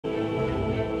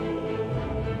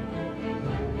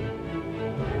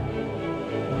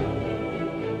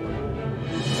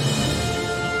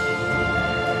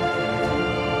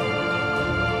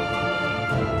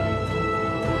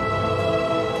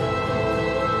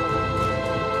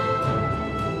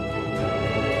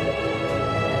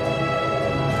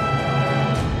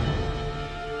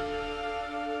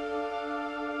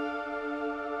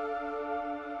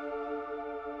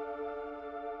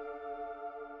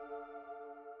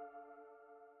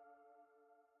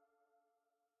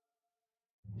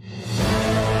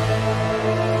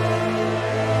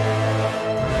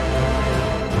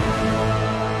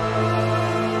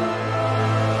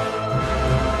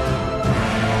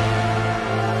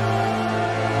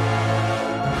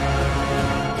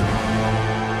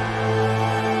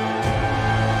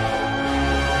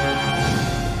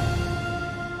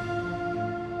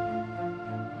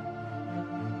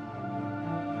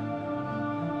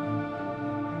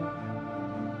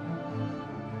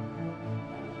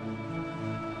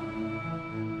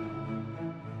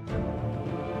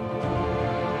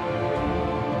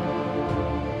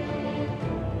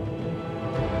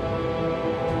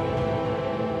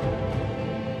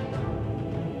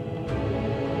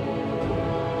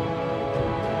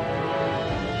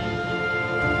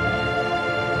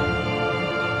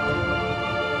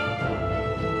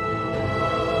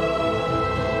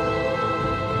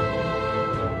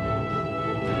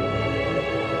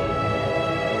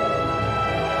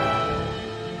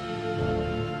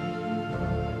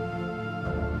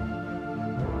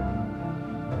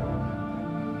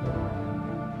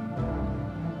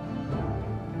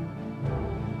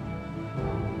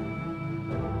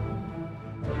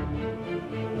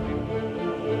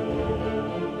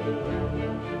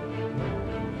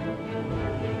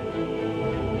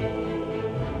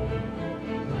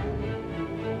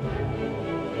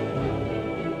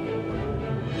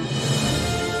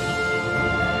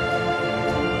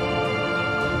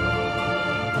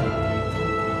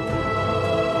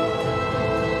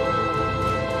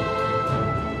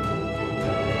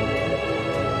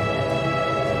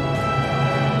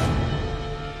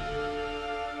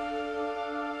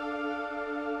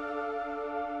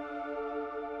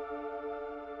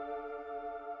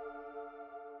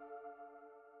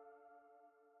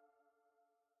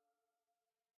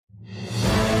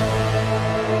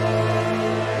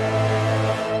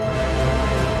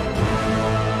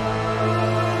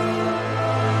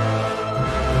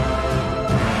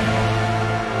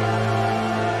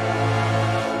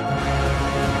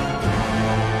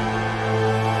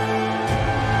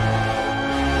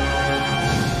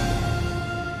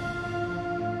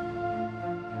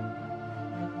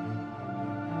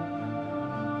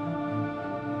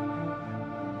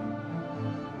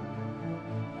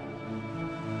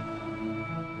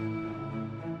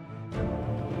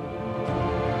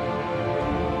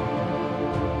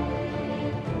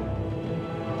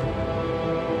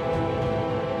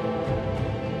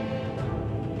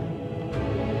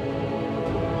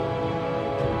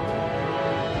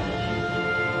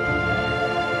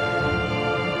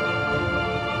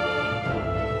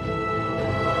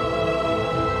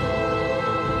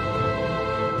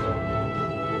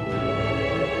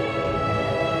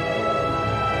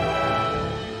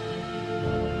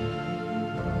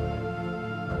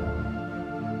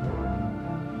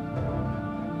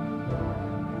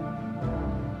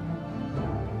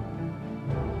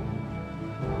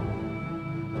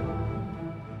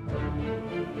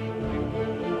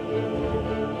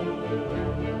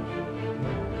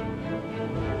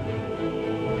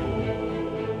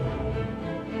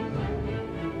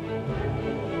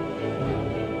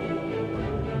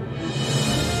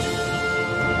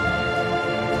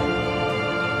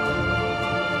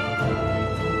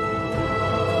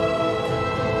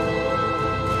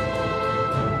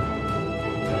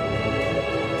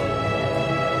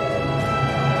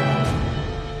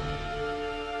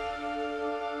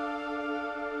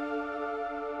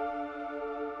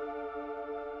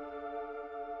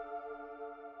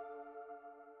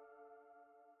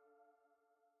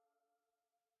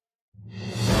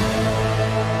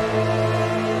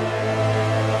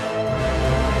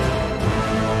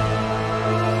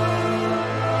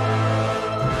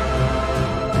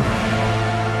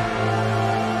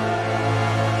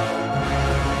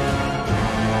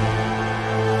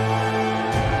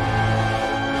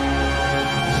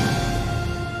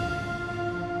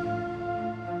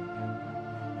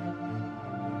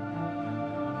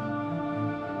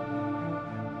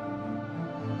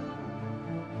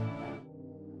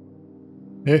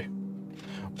Hey,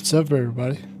 what's up,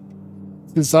 everybody?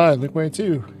 It's inside, Link Way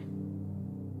 2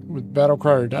 with BattleCry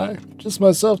or Die. Just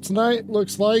myself tonight,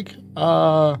 looks like.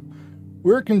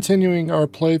 We're continuing our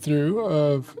playthrough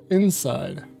of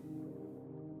Inside.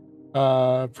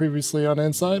 Previously on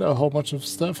Inside, a whole bunch of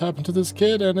stuff happened to this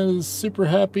kid, and it is super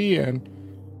happy and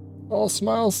all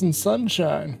smiles and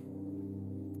sunshine.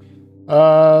 In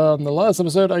the last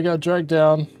episode, I got dragged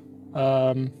down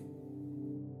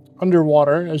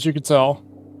underwater, as you could tell,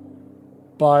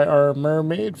 by our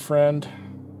mermaid friend.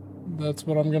 That's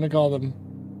what I'm gonna call them.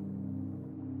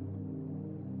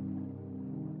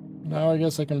 Now I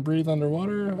guess I can breathe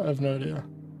underwater? I have no idea.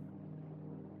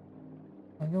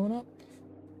 Am I going up?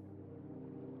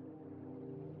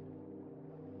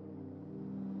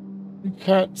 You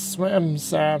can't swim,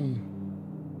 Sam.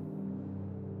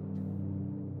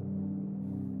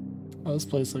 Oh, this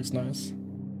place looks nice.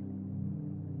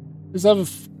 These have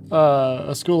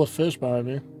a school of fish behind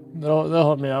me. They'll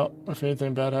help me out if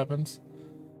anything bad happens.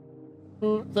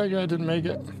 Oh, that guy didn't make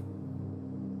it.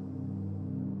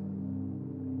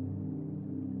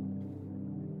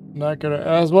 Not gonna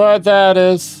ask what that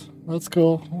is. That's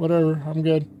cool. Whatever. I'm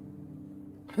good.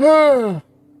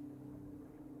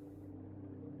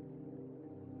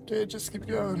 Okay, just keep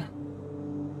going.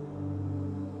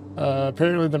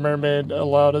 Apparently the mermaid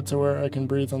allowed it to where I can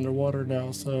breathe underwater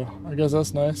now, so I guess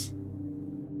that's nice.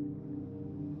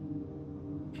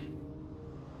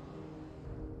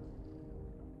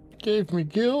 Gave me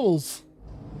gills.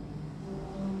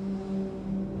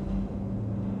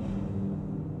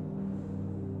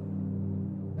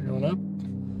 Am I going up?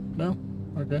 No?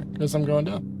 Okay, guess I'm going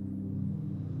down.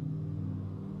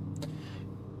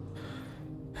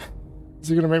 Is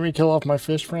he gonna make me kill off my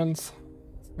fish friends?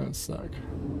 It's gonna suck.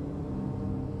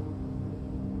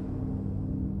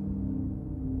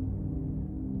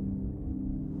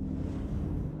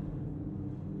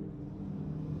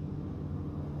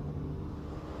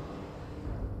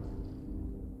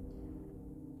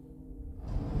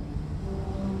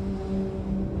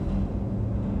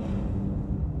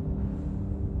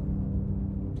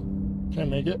 Can't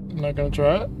make it. I'm not gonna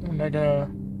try it. I'm not gonna...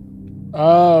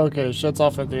 Oh, okay. It shuts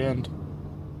off at the end.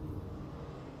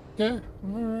 Okay,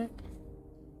 alright.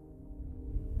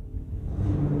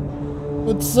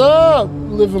 What's up?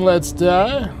 Live and let's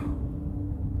die.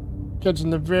 Catching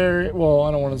the very... Well,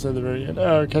 I don't want to say the very end.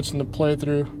 Oh, catching the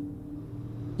playthrough.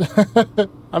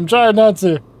 I'm trying not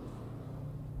to.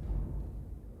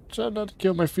 Trying not to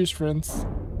kill my fish friends.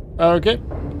 Okay.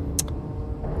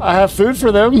 I have food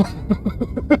for them.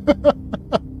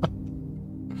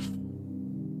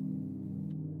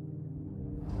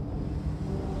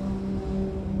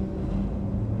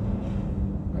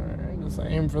 Alright, just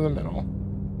aim for the middle.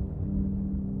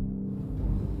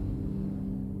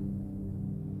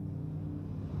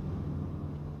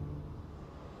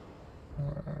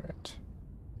 Alright.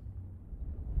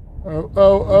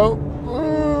 Oh.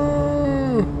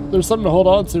 Ooh, there's something to hold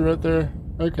on to right there.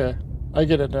 Okay, I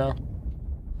get it now.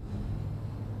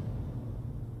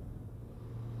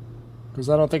 Because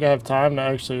I don't think I have time to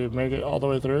actually make it all the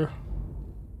way through.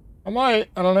 I might.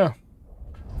 I don't know.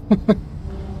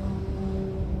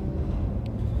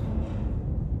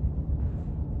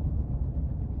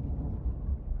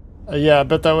 Yeah, I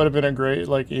bet that would have been a great,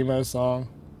 like, emo song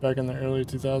back in the early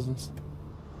 2000s.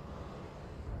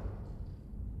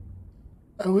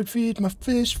 I would feed my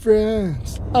fish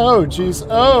friends. Oh, jeez.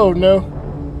 Oh, no.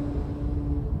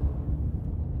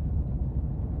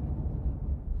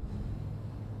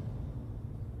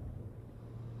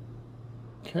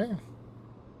 Okay.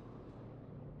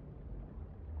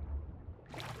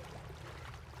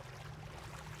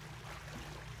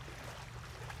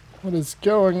 What is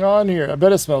going on here? I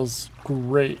bet it smells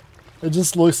great. It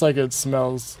just looks like it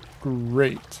smells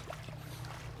great.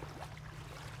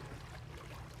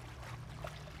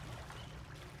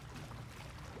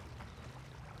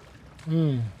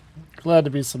 Glad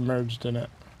to be submerged in it.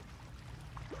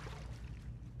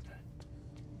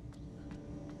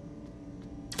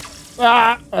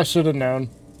 Ah! I should have known.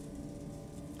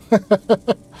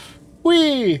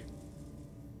 Whee!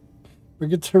 We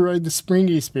get to ride the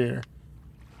springy spear.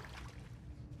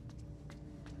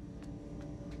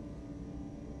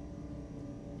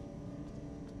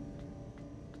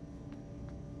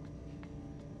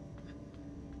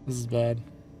 This is bad.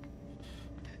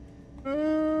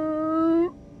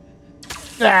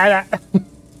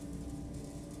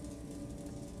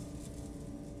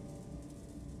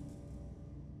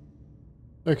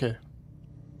 Okay.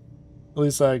 At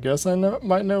least I guess I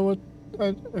might know what...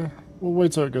 we'll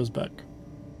wait till it goes back.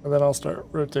 And then I'll start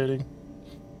rotating.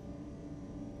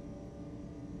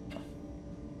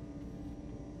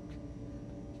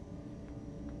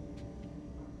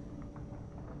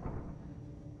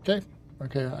 Okay.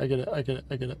 Okay, I get it. I get it.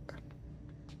 I get it.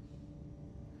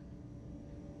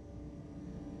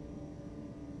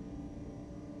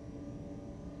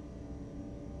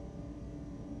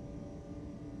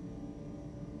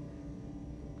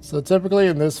 So typically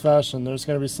in this fashion, there's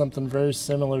going to be something very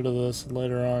similar to this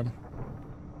later on.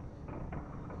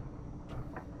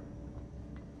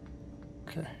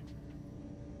 Okay.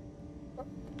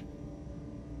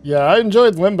 Yeah, I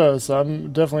enjoyed Limbo, so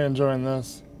I'm definitely enjoying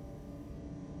this.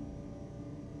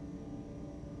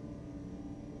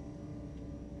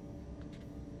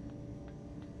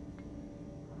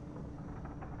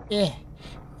 Eh.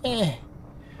 Eh.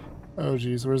 Oh,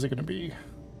 geez. Where's it going to be?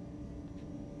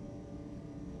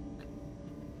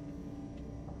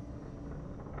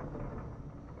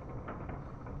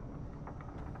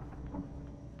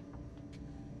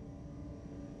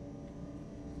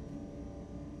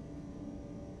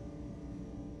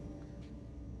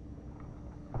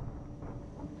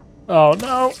 Oh,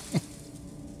 no.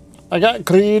 I got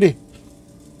greedy.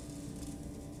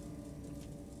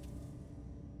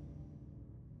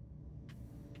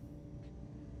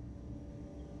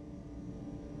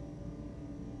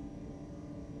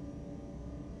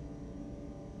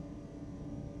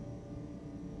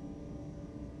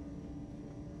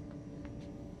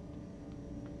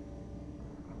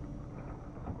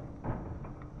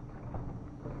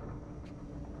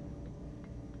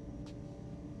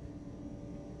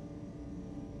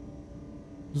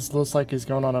 This looks like he's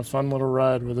going on a fun little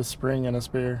ride with a spring and a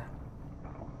spear.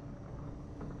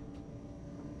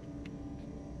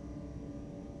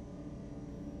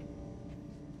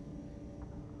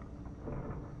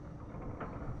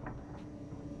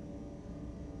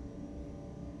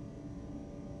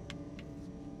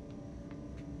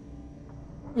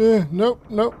 Nope,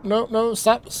 nope, nope, no,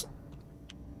 stop.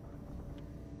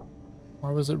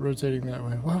 Why was it rotating that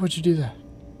way? Why would you do that?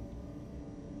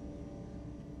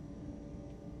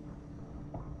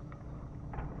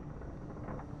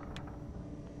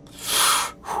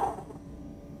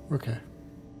 Okay.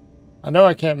 I know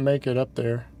I can't make it up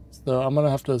there, so I'm going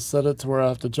to have to set it to where I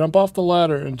have to jump off the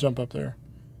ladder and jump up there.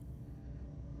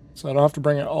 So I don't have to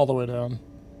bring it all the way down.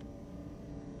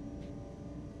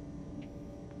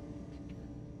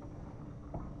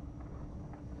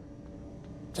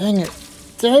 Dang it.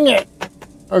 Dang it!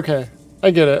 Okay,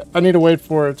 I get it. I need to wait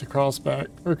for it to cross back.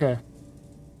 Okay.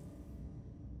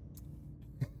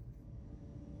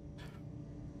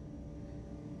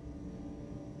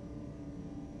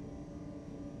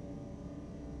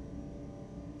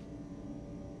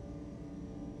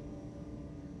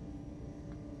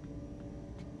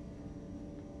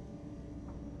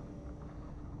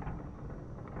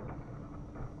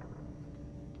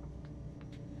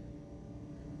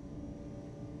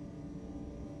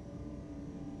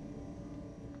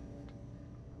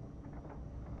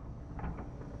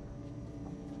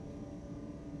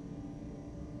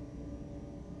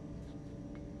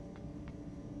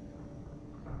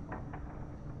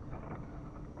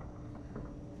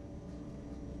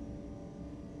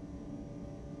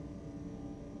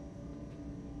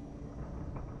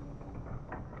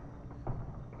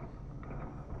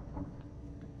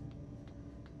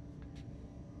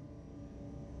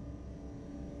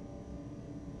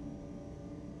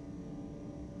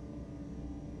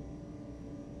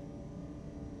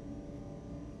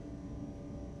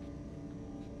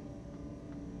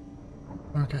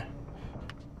 Okay.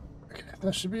 Okay,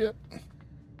 that should be it.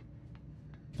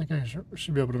 I think I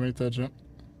should be able to make that jump.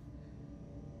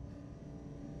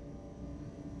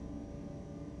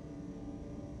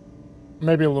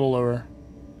 Maybe a little lower.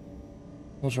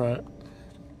 We'll try it.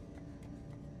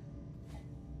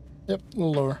 Yep, a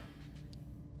little lower.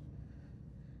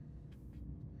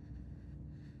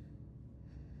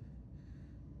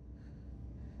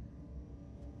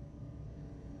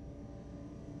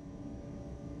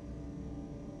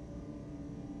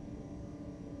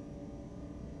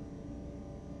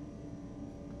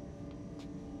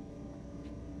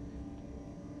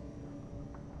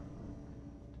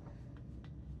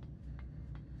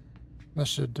 That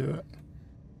should do it.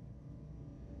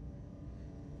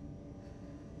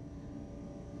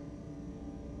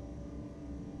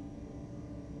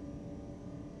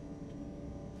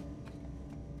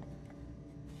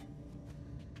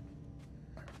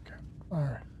 Okay. All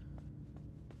right.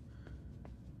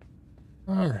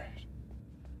 All right.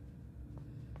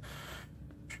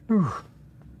 Whew.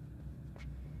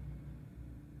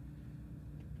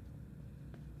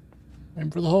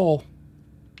 Aim for the hole.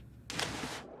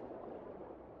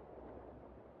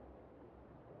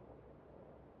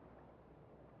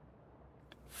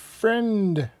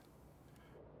 Friend.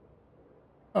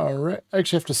 All right. I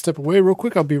actually have to step away real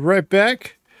quick. I'll be right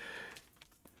back.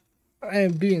 I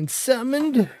am being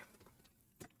summoned.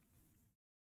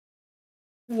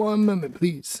 One moment,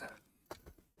 please.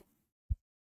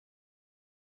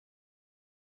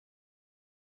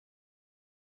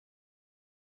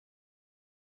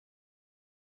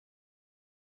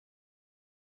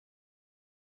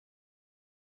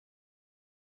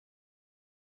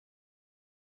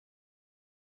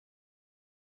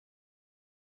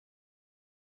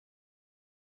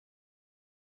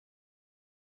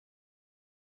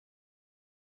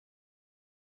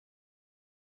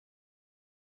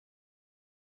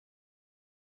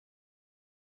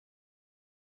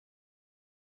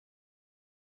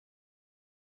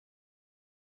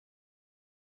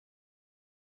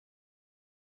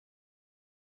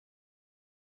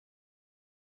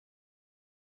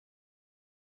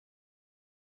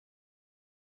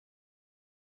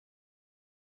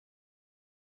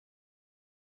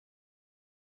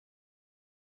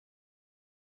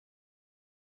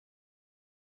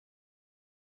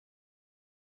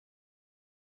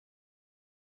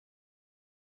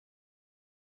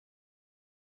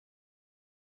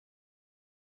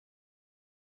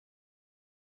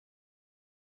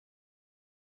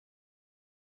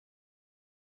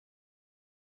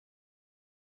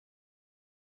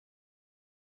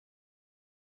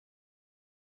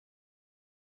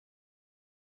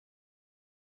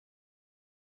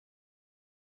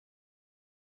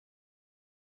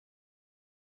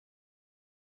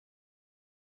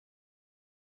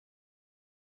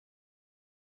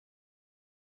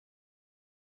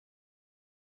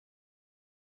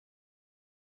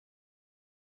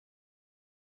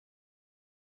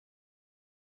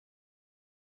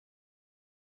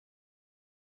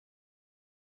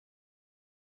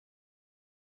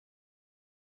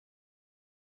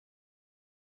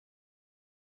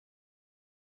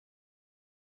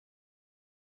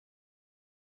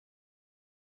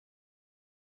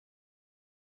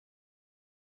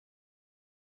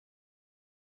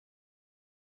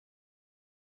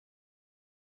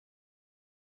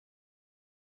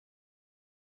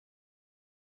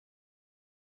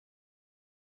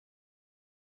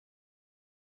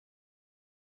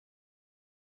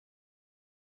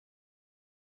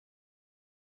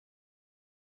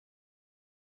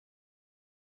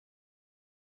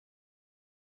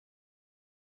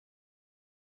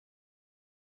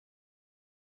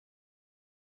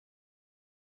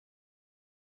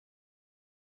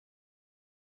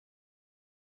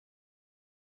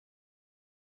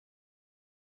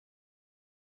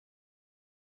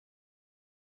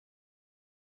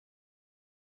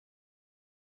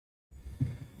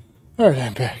 Alright,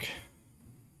 I'm back.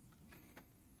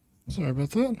 Sorry about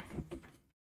that.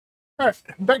 Alright,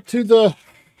 back to the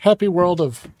happy world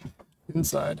of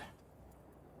inside.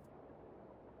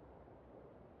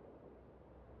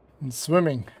 And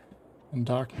swimming in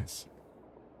darkness.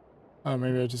 Oh,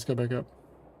 maybe I just go back up.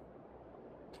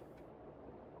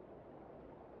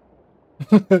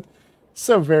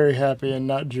 So very happy and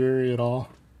not dreary at all.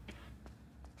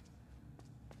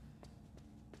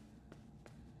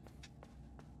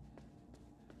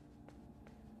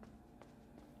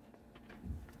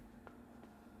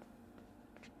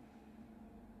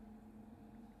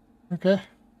 Okay.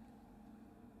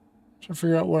 Trying to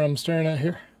figure out what I'm staring at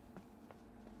here.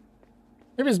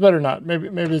 Maybe it's better not.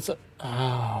 Maybe it's a...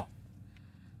 Oh.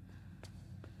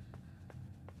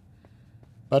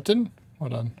 Button?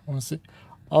 Hold on. I want to see.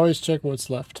 Always check what's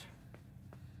left.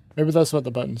 Maybe that's what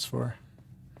the button's for.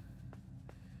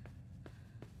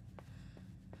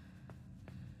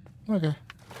 Okay.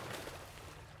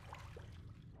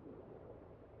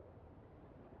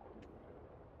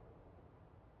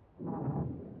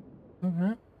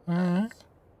 Okay. Alright.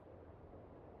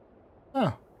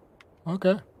 Oh.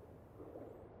 Okay.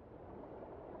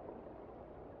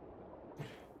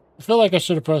 I feel like I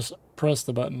should have pressed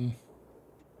the button.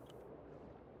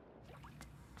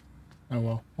 Oh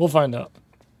well. We'll find out.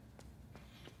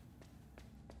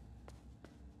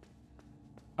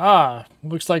 Ah,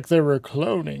 looks like they were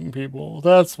cloning people.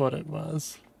 That's what it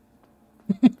was.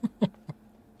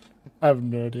 I have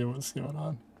no idea what's going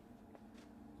on.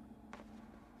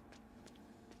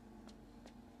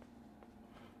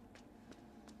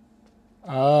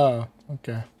 Ah,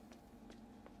 okay.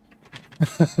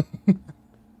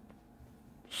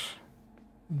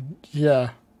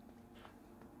 Yeah.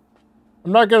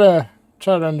 I'm not gonna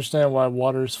try to understand why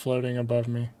water's floating above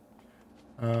me.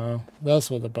 That's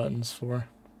what the button's for.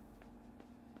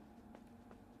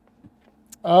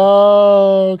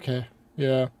 Oh, okay.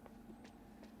 Yeah.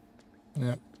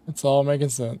 Yeah. It's all making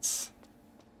sense.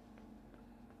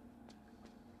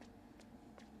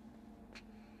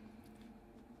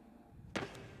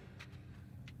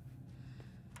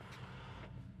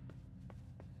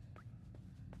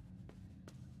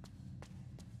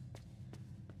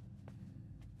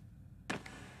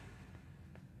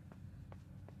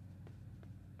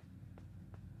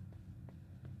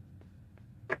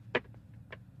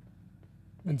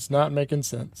 It's not making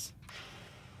sense.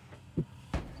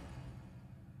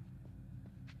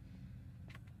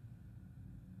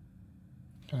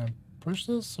 Can I push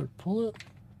this or pull it?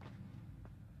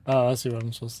 Oh, I see what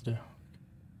I'm supposed to do.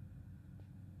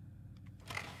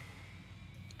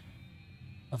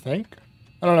 I think.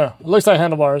 I don't know. It looks like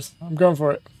handlebars. I'm going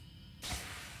for it.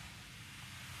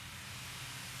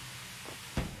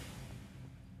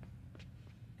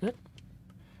 Okay.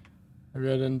 Maybe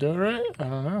I didn't do it right. I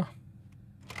don't know.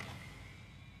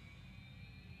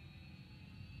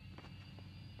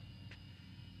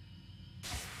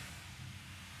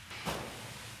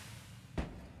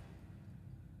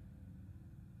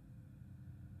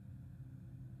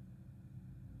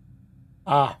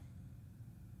 Ah.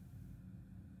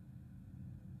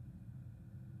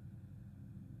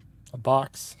 A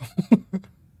box.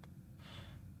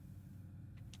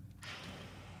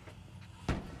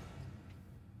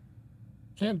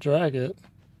 Can't drag it.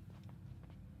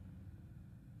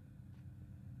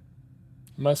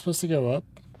 Am I supposed to go up?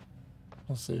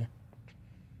 Let's see.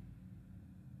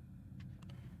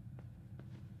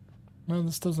 No,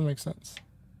 this doesn't make sense.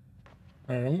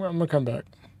 Alright, I'm gonna come back.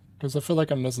 Because I feel like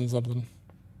I'm missing something.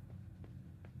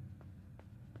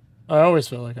 I always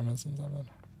feel like I'm missing something.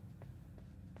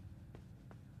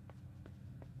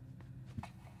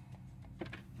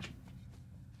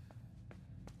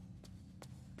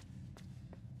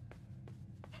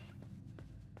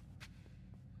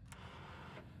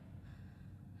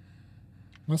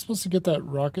 Am I supposed to get that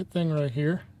rocket thing right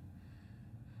here?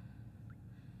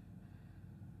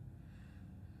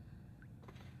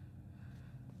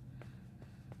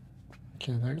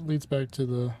 Okay, that leads back to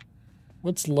the...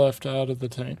 What's left out of the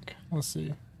tank? Let's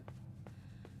see.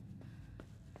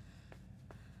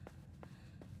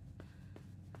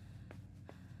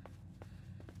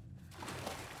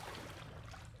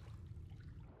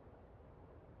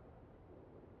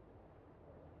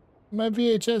 My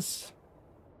VHS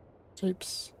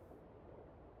tapes.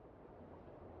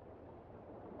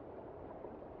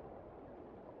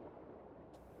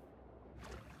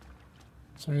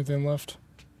 Is there anything left?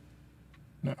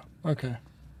 No. Okay.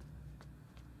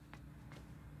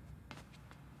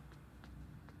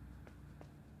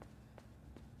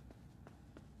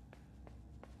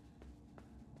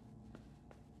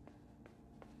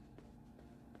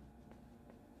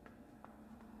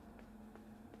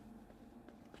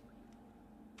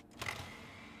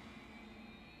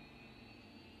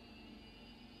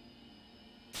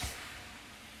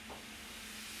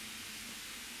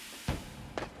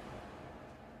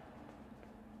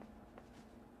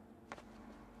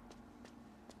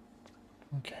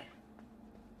 Okay.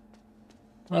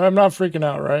 But I'm not freaking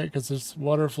out, right? Because there's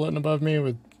water floating above me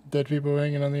with dead people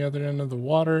hanging on the other end of the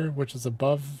water, which is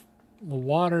above the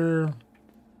water.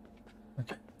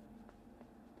 Okay.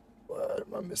 What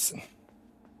am I missing?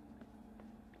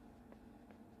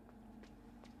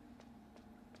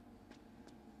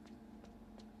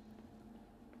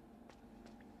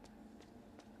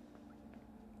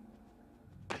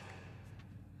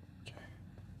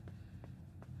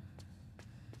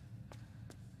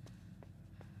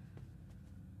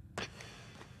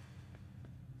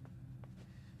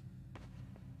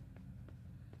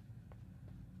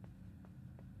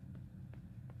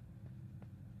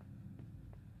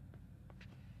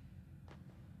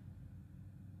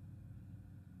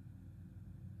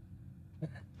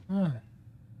 Alright.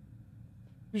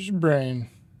 Use your brain.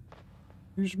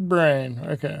 Use your brain.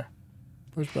 Okay.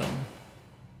 Push button.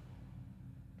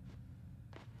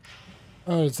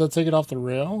 Oh, does that take it off the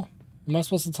rail? Am I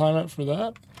supposed to time it for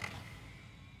that?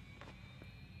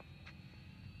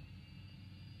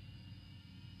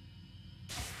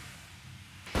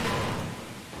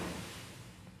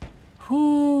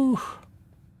 Whew.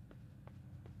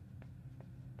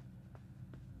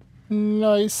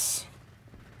 Nice.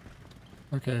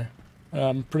 Okay.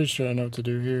 I'm pretty sure I know what to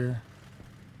do here.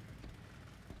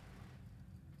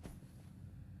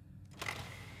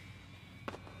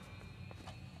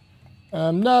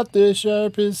 I'm not the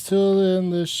sharpest tool in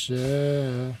the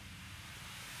shed.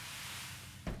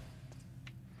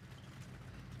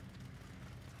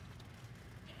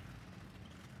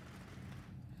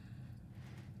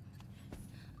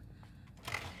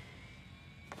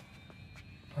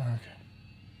 Okay.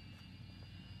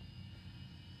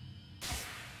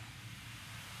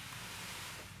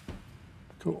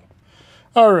 Cool.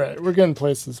 All right, we're getting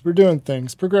places. We're doing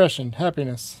things. Progression,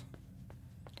 happiness.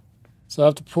 So I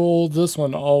have to pull this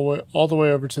one all the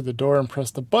way over to the door and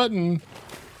press the button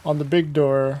on the big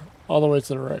door all the way to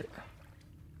the right.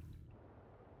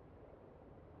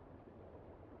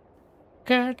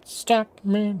 Can't stop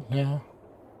me now.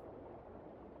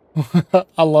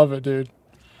 I love it, dude.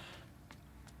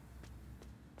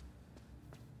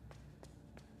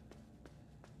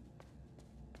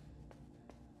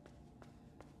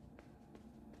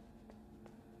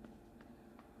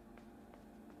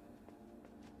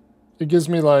 It gives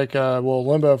me like well,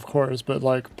 Limbo of course, but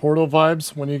like Portal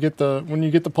vibes when you get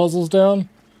the puzzles down.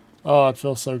 Oh, it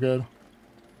feels so good.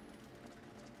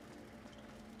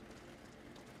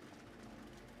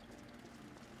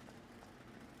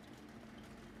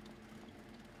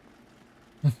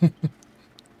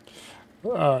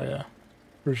 Oh yeah,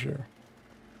 for sure.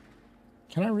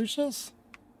 Can I reach this?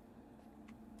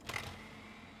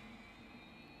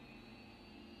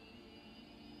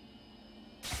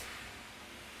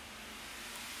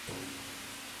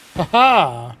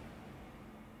 Haha!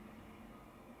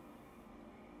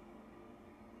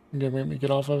 You gonna make me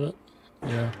get off of it?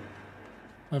 Yeah,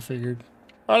 I figured.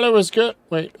 Oh, that was good.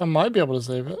 Wait, I might be able to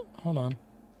save it. Hold on.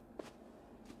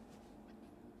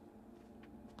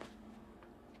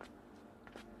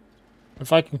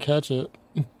 If I can catch it.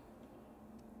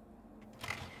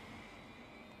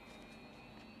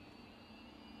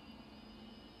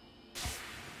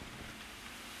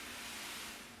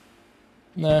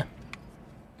 Nah.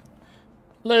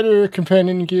 Later,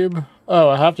 companion cube. Oh,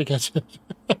 I have to catch it.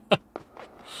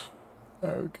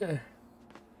 Okay.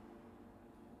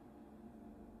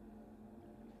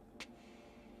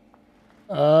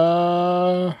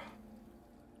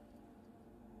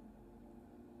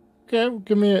 Okay,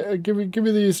 give me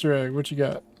the Easter egg. What you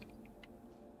got?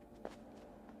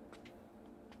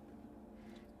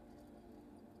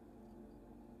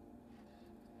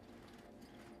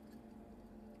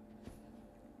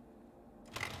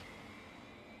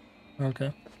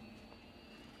 Okay.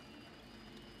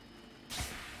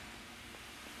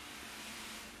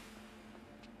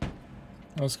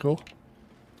 That's cool.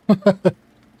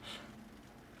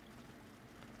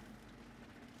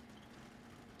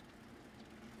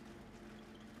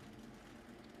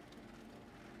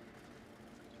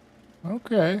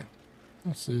 Okay.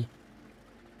 Let's see.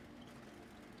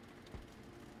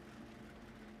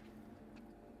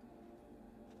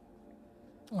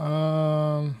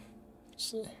 Let's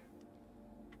see.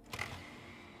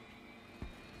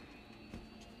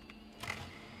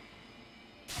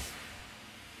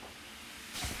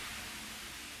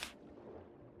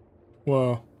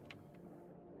 Whoa.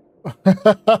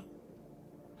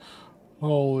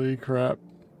 Holy crap.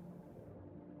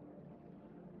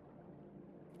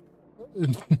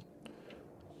 Am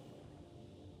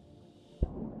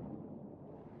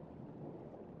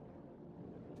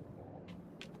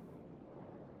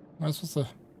I supposed to...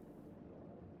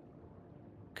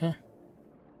 Okay.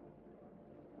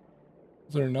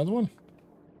 Is there another one?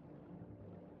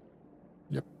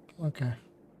 Yep. Okay.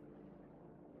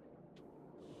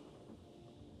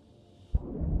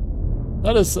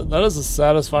 That is a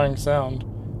satisfying sound.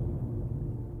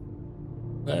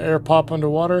 The air pop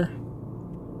underwater.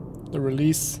 The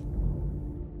release.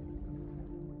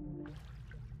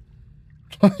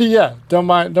 Yeah, don't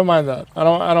mind that. I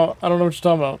don't know what you're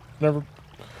talking about. Never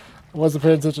wasn't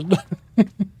paying attention.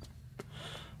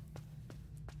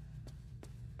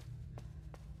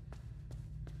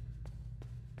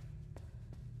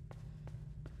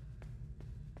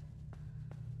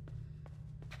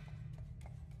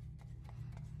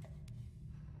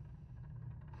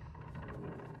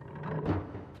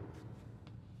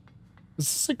 Is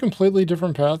this a completely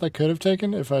different path I could have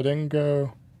taken if I didn't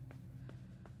go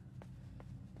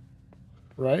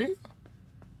right?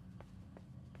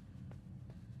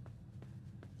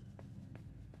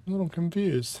 I'm a little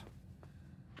confused.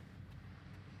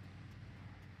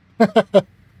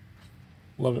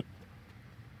 Love it.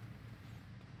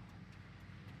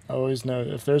 I always know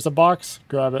if there's a box,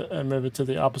 grab it and move it to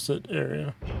the opposite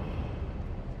area.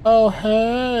 Oh,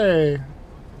 hey!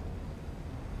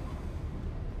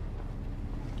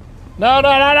 No,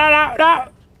 no, no, no, no, no!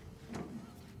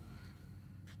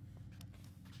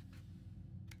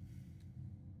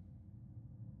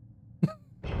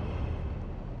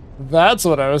 That's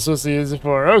what I was supposed to use it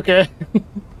for. Okay.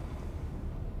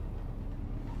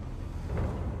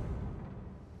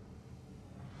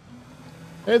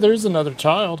 Hey, there's another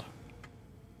child.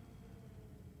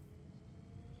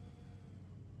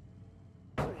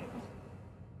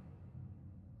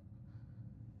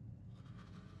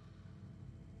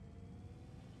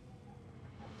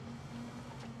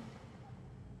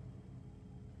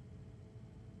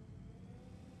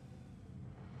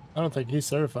 I don't think he's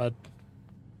certified.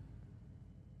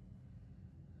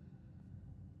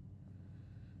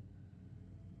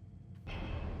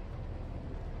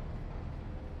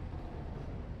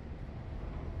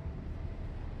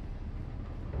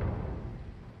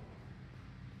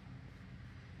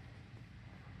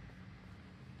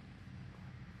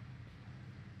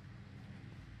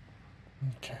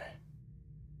 Okay.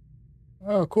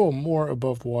 Oh, cool. More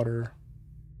above water.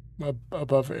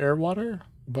 Above air water?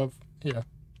 Above, yeah.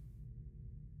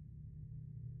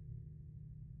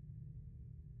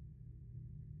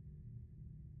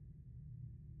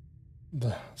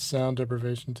 the sound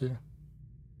deprivation too.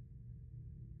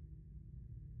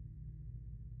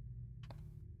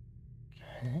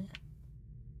 Okay.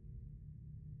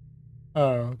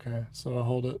 Oh, okay. So I'll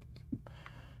hold it.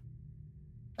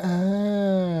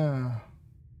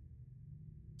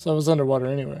 So I was underwater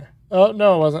anyway. Oh,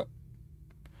 no, it wasn't.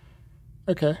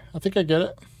 Okay, I think I get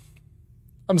it.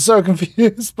 I'm so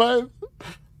confused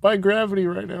by gravity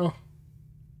right now.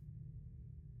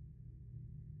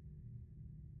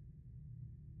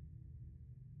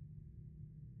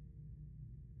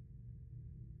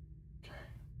 Okay,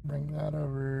 bring that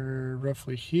over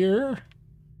roughly here.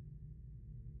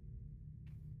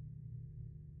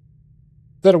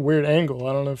 Is that a weird angle?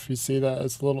 I don't know if you see that.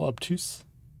 It's a little obtuse.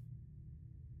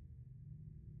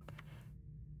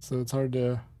 So it's hard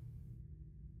to...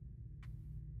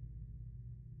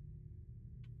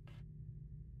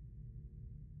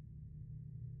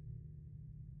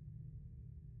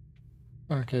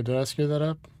 Okay, did I screw that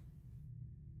up?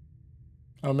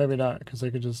 Oh, maybe not, because I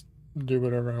could just do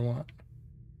whatever I want.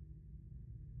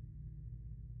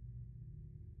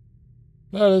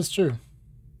 That is true.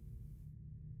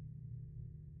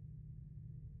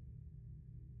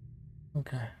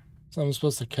 Okay. So I'm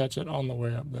supposed to catch it on the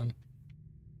way up then.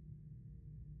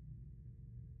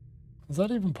 Is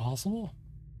that even possible?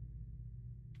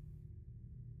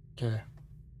 Okay.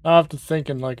 I'll have to think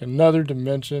in like another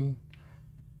dimension.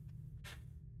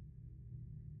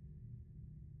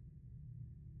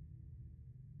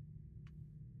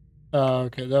 Oh,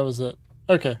 okay, that was it.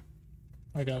 Okay.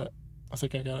 I got it. I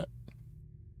think I got it.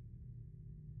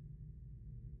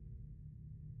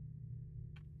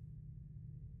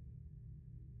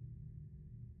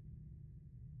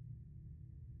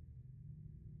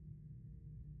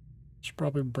 Should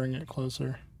probably bring it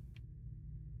closer.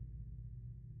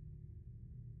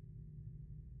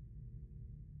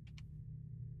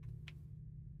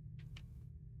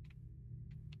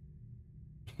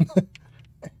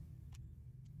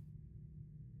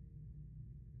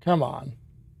 Come on.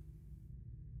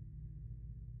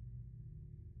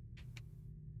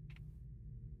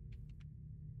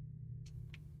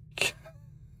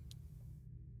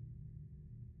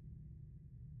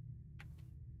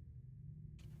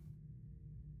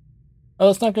 Oh,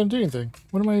 that's not going to do anything.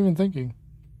 What am I even thinking?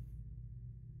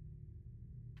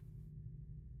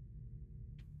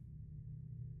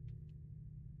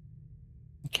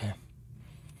 Okay.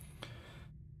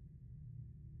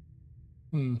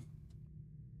 Hmm.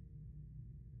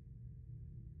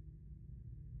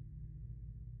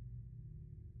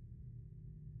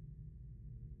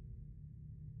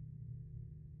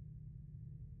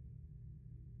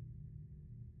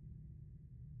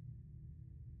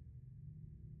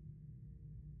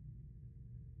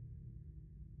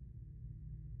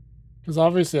 Because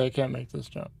obviously I can't make this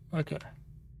jump. Okay. I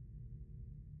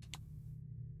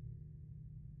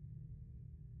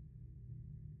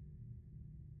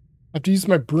have to use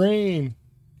my brain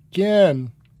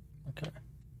again. Okay.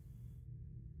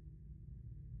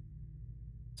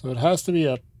 So it has to be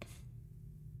up.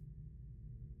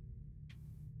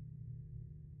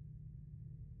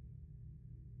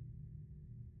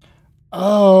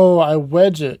 Oh, I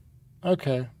wedge it.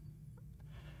 Okay.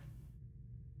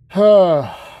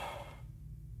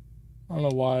 I don't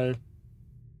know why.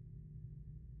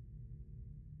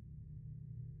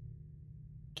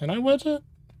 Can I wedge it?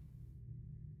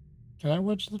 Can I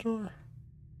wedge the door?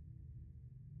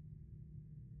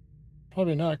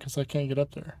 Probably not, because I can't get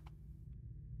up there.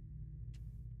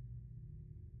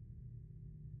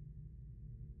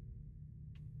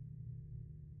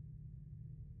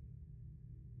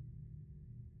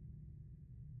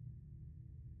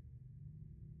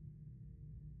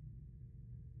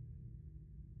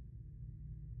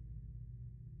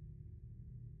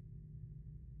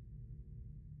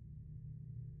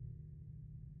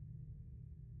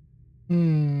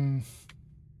 Hmm.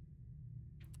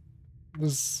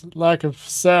 This lack of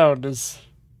sound is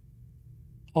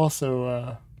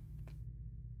also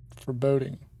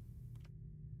foreboding.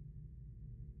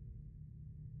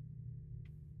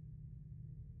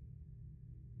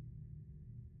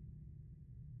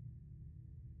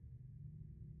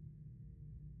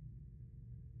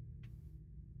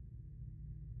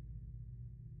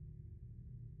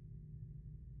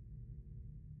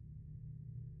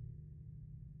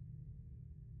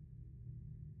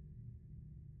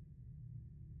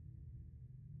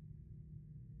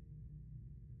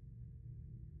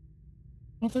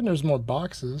 I don't think there's more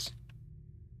boxes.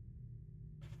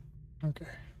 Okay.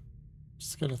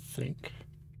 Just gotta think.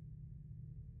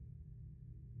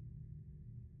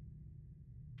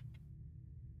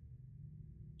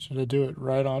 Should I do it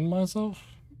right on myself?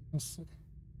 Let's see.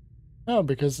 No,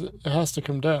 because it has to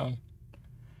come down.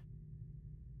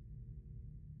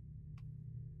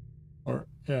 Or,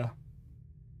 yeah.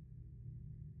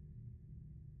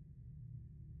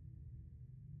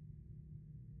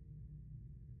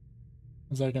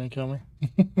 Is that gonna kill me?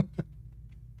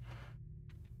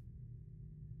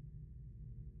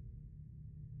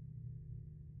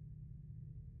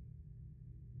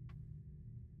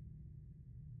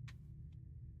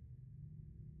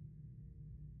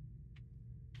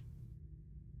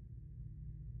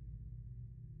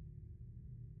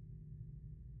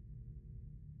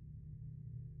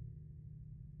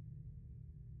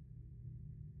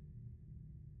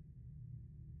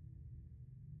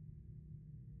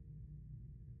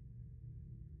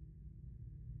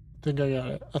 I think I got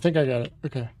it. I think I got it.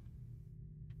 Okay.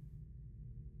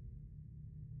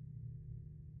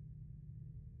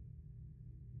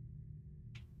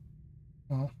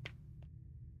 Well,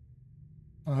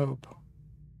 I hope.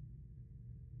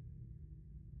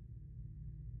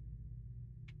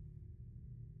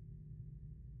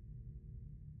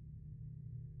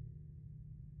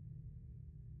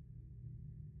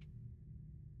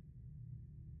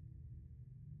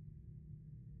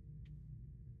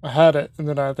 I had it, and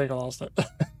then I think I lost it. I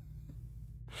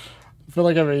feel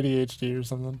like I have ADHD or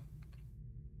something.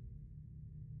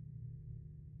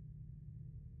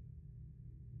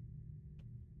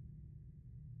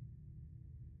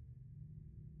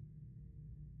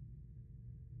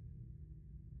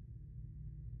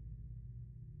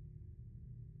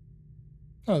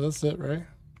 Oh, that's it, right?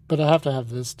 But I have to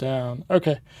have this down.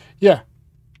 Okay. Yeah.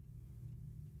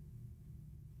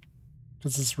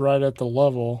 Because it's right at the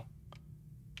level.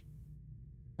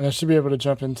 And I should be able to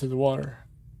jump into the water.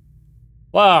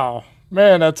 Wow.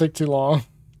 Man, that took too long.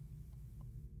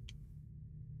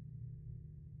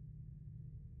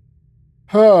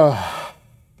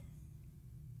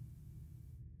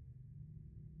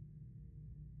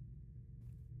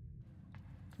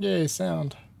 Yay,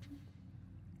 sound.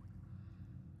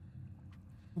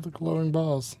 The glowing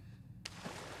balls.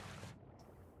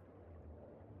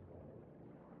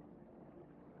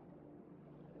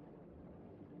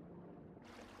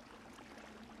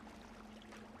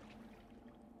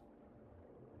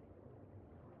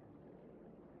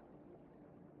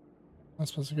 Am I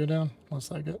supposed to go down? What's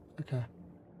that get? Okay.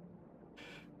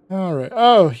 Alright.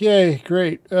 Oh, yay,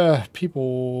 great.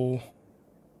 People.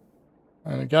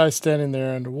 And a guy standing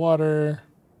there underwater.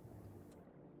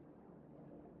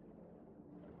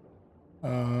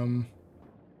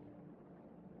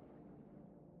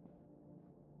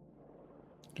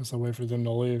 Guess I'll wait for them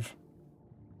to leave.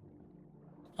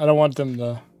 I don't want them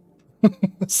to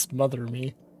smother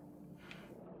me.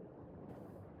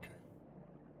 Okay.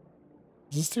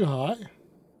 Is this too high? I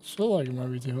feel like it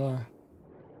might be too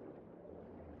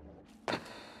high.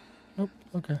 Nope,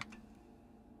 okay.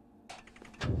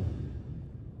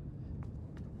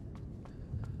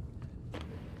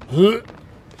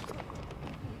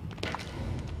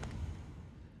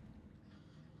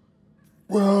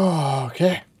 Whoa,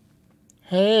 okay.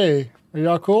 Hey, are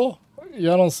y'all cool?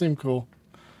 Y'all don't seem cool.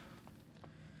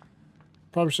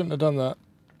 Probably shouldn't have done that.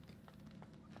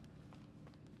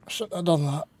 Shouldn't have done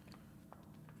that.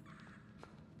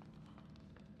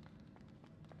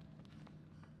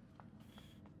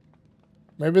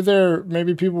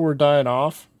 Maybe people were dying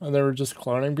off and they were just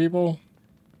cloning people.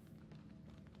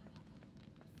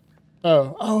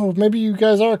 Oh, maybe you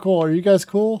guys are cool. Are you guys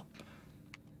cool?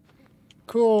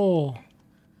 Cool.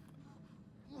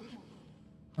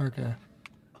 Okay.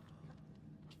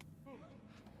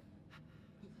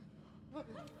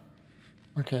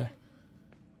 Okay.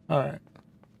 All right.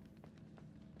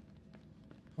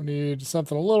 We need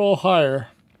something a little higher.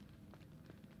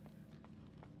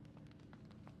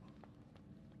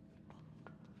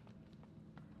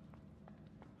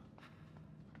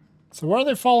 So why are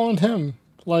they following him?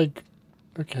 Like,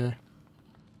 okay.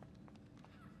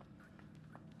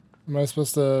 Am I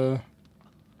supposed to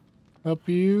help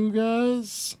you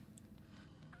guys?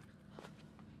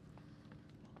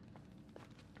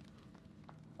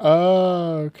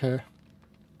 Okay.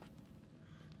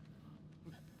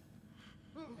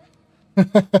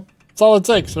 That's all it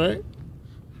takes, right?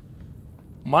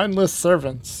 Mindless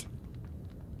servants.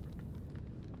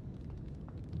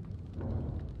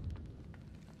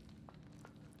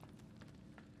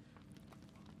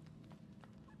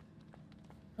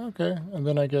 Okay, and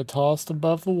then I get tossed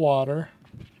above the water,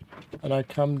 and I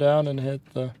come down and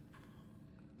hit the...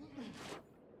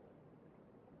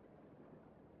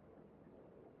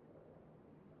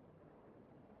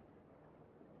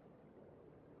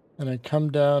 And I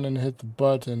come down and hit the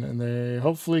button, and they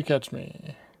hopefully catch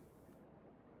me.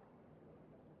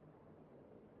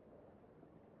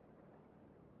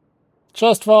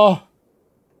 Chest fall.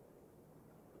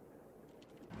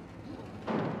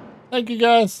 Thank you,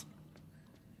 guys.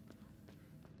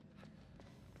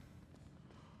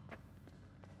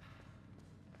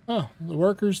 Oh, the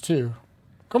workers too.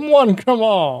 Come on, come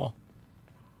on.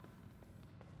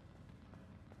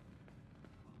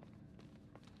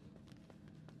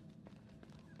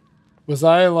 Was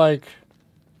I like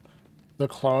the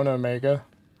clone Omega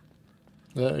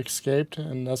that escaped,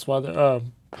 and that's why they're... Oh,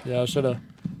 yeah, I should have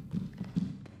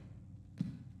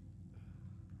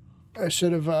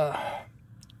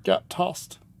got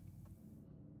tossed.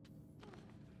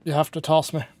 You have to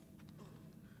toss me.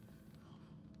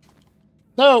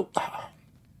 No!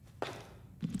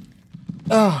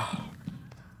 Ah.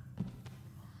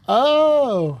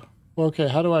 Oh! Okay,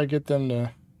 how do I get them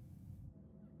to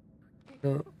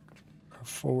go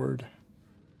forward?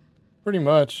 Pretty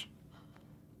much.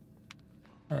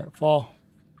 Alright, fall.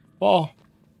 Fall.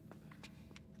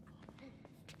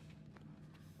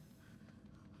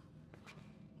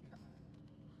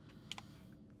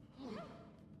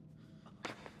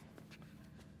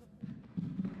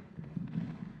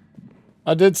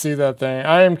 I did see that thing.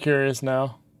 I am curious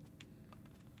now.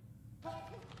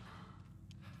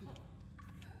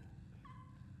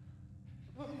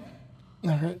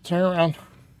 Alright, turn around.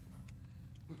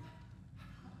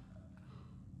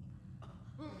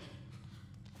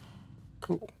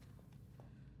 Cool.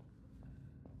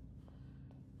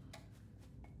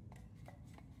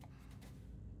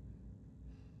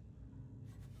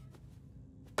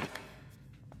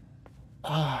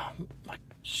 Ah, my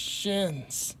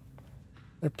shins.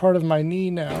 They're part of my knee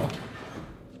now.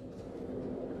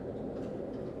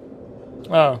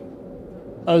 Oh.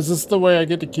 Oh, is this the way I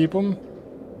get to keep them?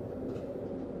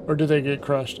 Or do they get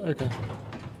crushed? Okay.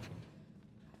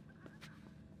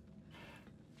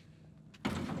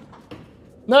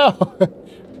 No!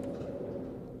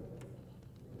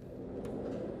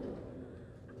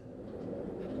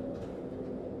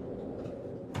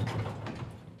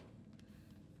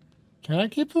 Can I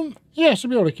keep them? Yeah, I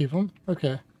should be able to keep them.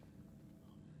 Okay.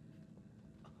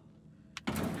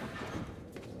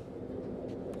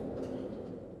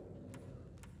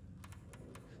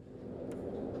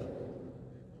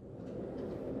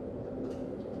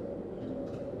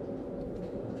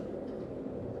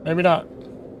 Maybe not.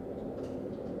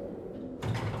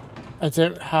 I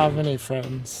don't have any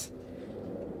friends.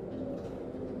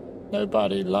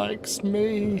 Nobody likes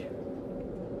me.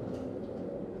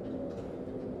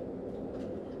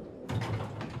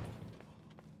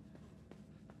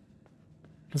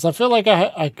 Because I feel like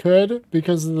I could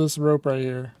because of this rope right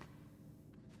here.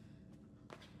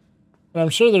 And I'm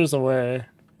sure there's a way.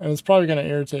 And it's probably going to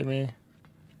irritate me.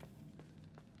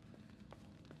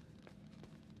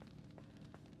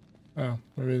 Oh,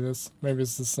 maybe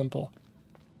it's this simple.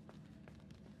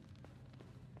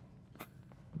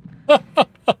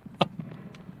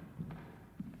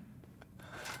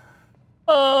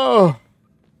 Oh!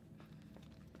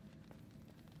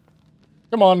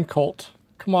 Come on, Colt.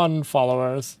 Come on,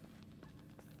 followers.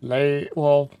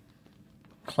 Well,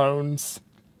 clones.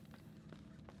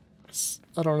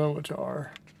 I don't know what you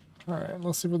are. Alright,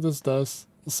 let's see what this does.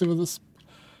 Let's see what this...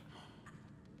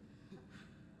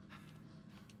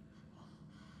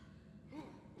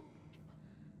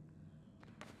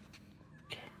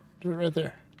 Okay, do it right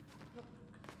there.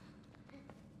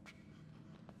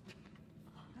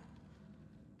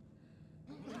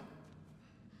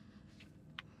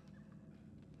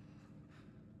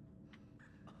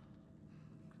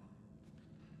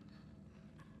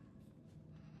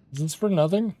 Is this for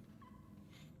nothing?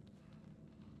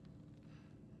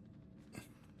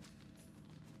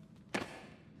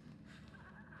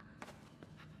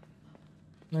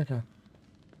 Okay.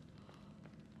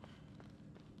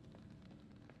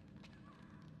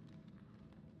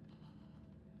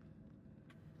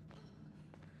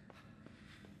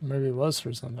 Maybe it was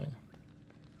for something.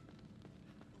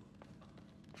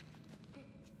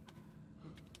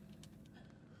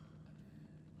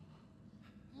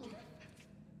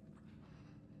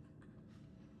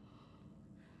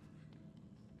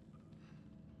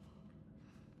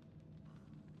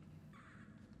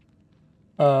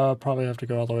 Probably have to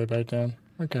go all the way back down.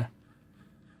 Okay.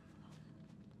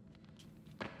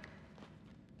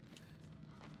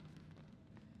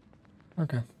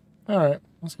 Okay. Alright,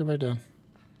 let's go back down.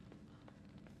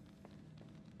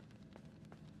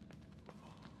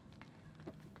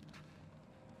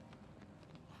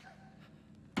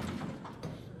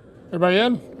 Everybody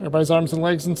in? Everybody's arms and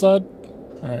legs inside?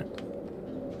 Alright.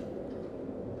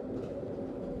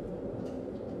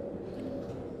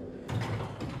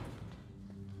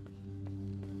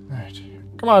 Alright.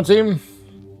 Come on, team.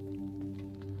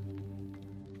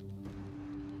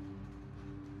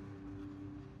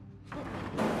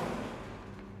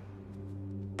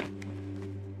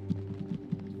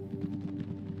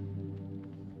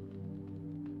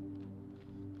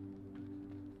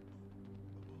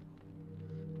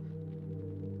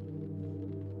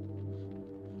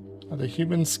 Are the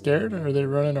humans scared? Are they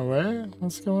running away?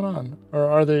 What's going on? Or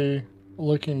are they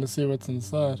looking to see what's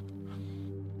inside?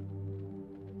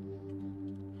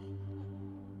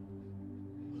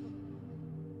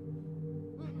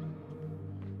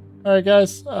 Alright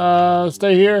guys,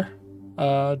 stay here.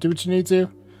 Do what you need to.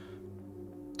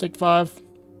 Take 5.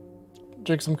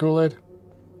 Drink some Kool-Aid.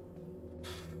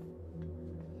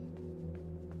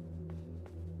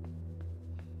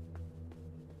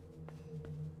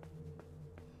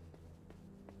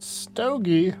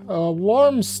 Stogie? A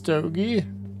warm stogie?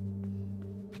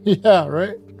 Yeah,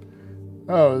 right?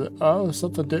 Oh,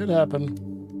 something did happen.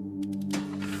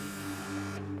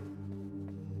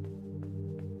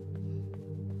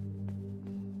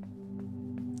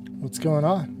 What's going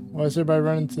on? Why is everybody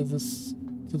running to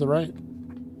the right?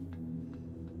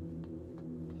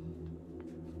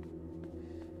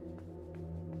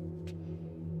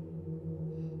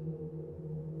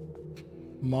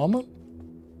 Mama?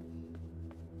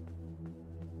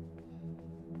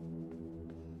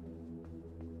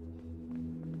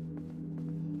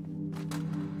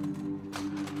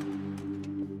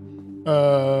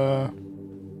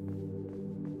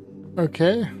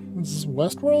 Okay. This is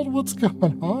Westworld? What's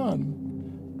going on?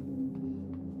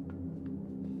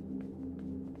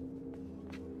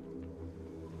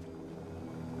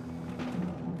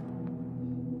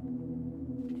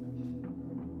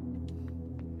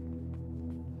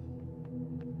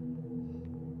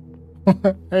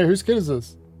 Hey, whose kid is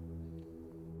this?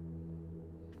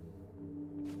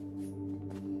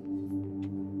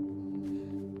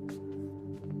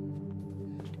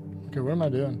 Okay, what am I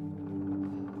doing?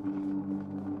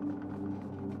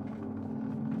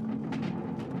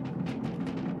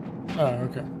 Oh,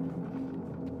 okay.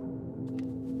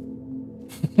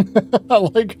 I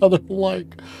like how they're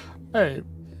like, hey,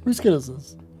 whose kid is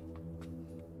this?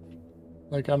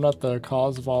 Like, I'm not the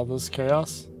cause of all this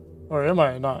chaos? Or am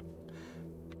I not?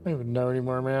 I don't even know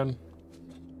anymore, man.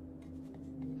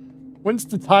 When's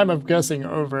the time of guessing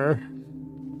over?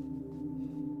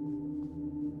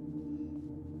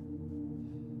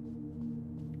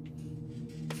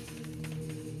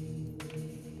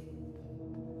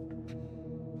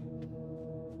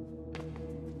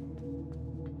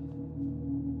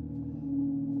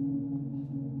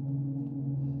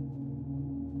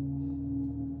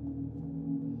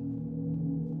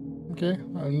 Okay,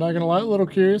 I'm not gonna lie, a little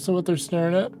curious of what they're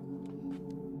staring at.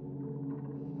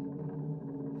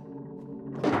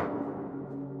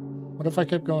 What if I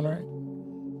kept going right?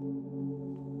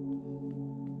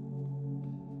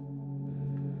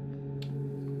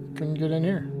 Couldn't get in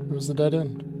here. It was the dead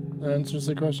end. That answers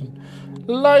the question.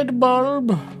 Light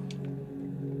bulb!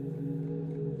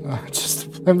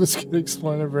 I'm just gonna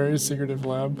explain a very secretive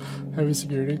lab. Heavy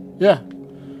security. Yeah.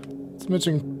 It's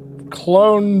mentioning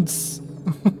clones.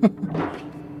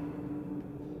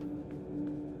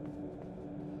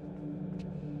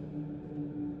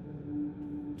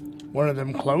 One of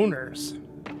them cloners.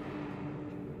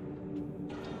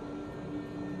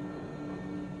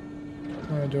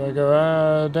 Do I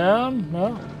go down?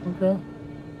 No? Okay.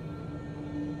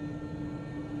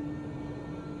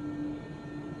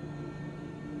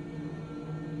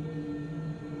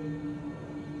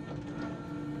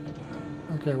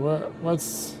 Okay,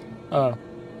 what's... Oh.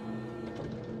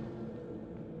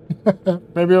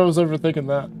 Maybe I was overthinking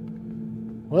that.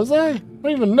 Was I? I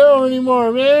don't even know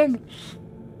anymore, man!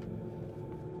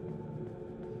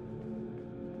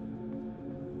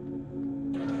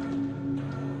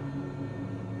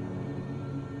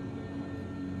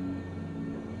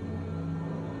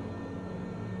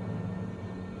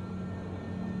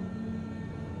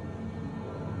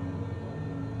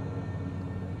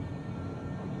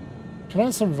 Can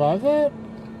I survive that?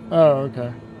 Oh,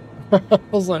 okay. I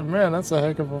was like, man, that's a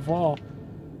heck of a fall.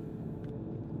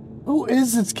 Who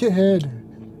is this kid?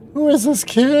 Who is this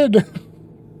kid?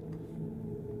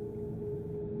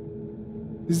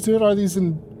 He's doing all these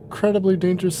incredibly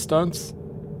dangerous stunts.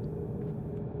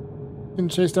 Getting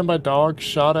chased down by dogs,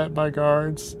 shot at by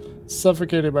guards,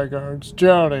 suffocated by guards,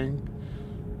 drowning.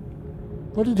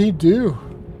 What did he do?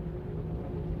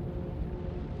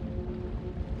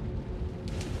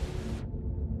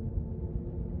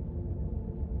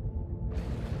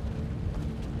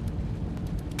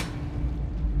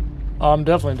 Oh, I'm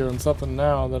definitely doing something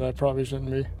now that I probably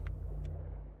shouldn't be.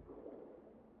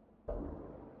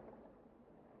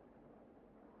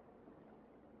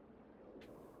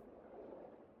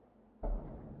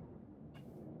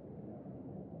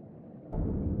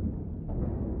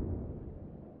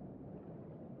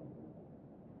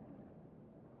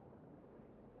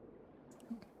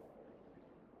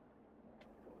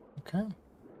 Okay.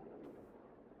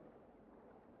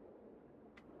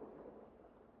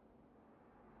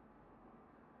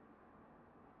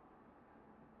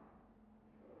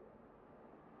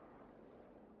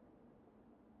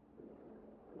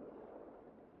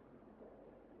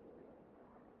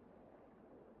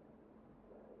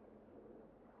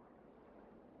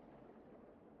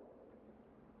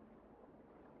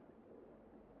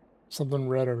 Something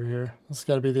red over here. That's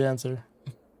got to be the answer.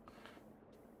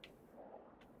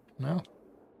 No?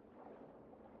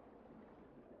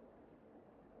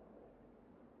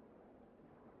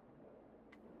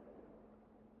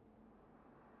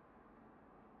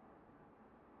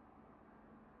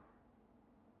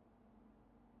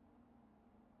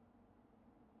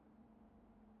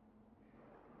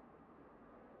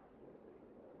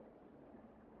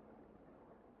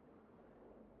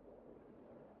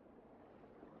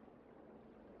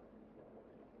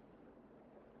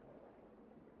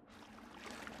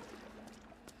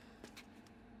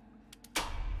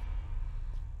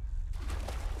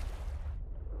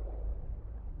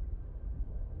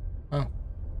 Oh.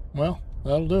 Well,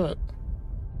 that'll do it.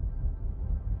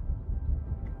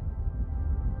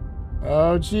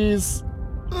 Oh, jeez.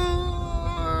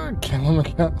 Killing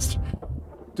McAllister.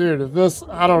 Dude, if this...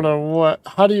 I don't know what...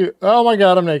 How do you... Oh my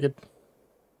god, I'm naked.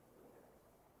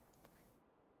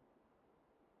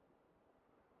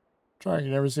 Trying,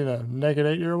 you never seen a naked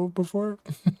 8-year-old before?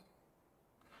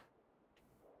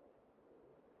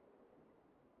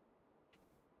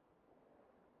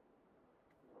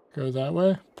 Go that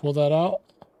way. Pull that out.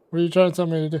 What are you trying to tell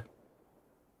me to do?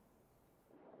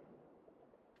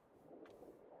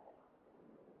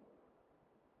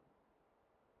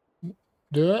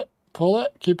 Do it. Pull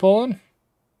it. Keep pulling.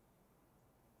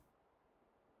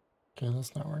 Okay,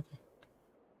 that's not working.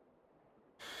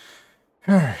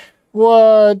 Alright.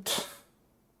 What?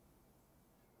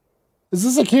 Is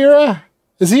this Akira?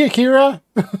 Is he Akira?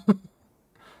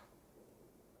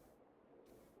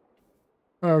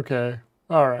 Okay.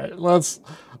 Alright. Let's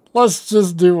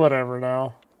just do whatever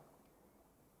now.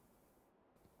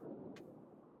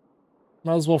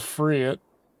 Might as well free it.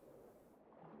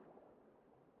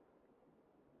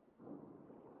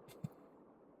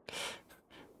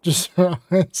 Just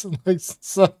it's like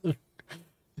something.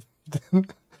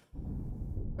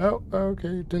 Oh,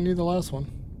 okay. Didn't need the last one.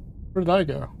 Where did I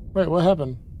go? Wait, what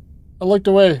happened? I looked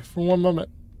away for one moment.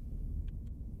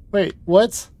 Wait,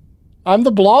 what? I'm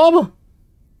the blob?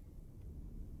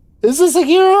 Is this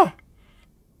Akira?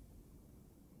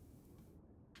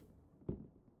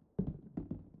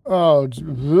 Oh,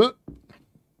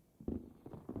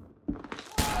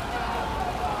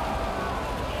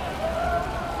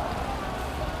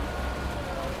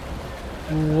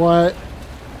 what?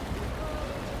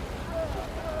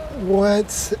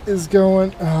 What is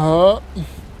going on?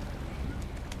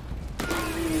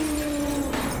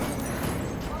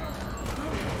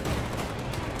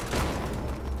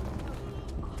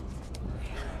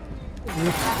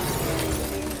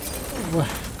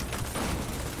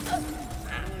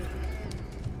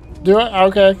 Do it?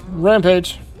 Okay.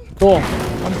 Rampage. Cool.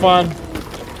 I'm fine.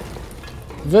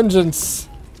 Vengeance.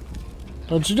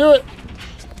 Don't you do it.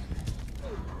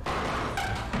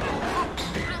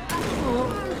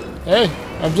 Hey,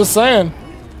 I'm just saying.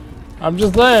 I'm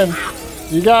just saying.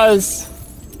 You guys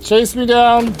chased me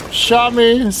down, shot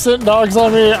me, sent dogs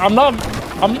on me. I'm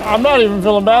not even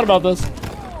feeling bad about this.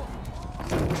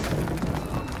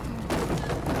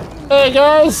 Hey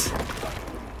guys!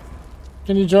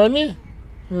 Can you join me?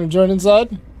 You wanna join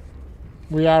inside?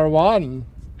 We are one.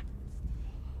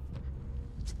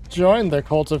 Join the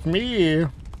cult of me.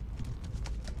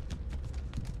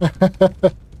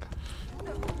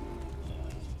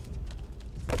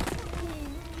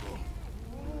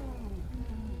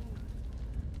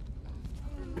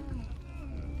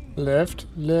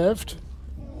 Lift.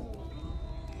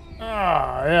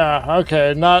 Ah, yeah,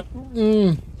 okay, not...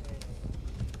 You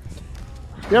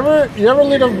ever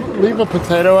leave a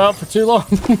potato out for too long?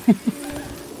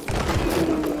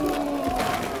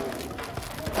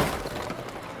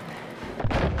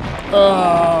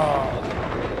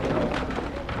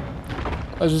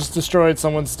 I just destroyed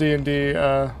someone's D&D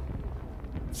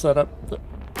setup.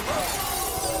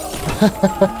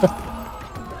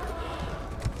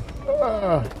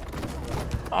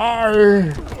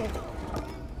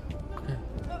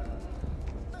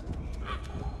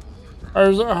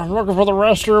 I'm looking for the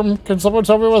restroom. Can someone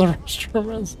tell me where the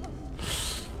restroom is?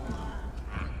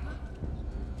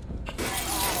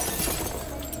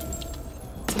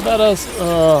 Badass.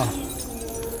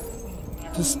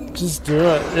 Just do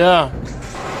it. Yeah.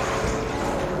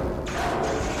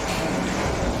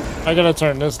 I gotta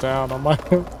turn this down on my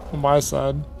on my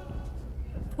side.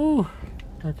 Ooh.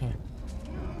 Okay.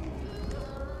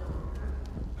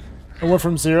 I went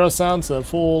from 0 sound to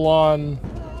full on.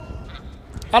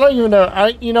 I don't even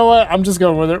know. You know what? I'm just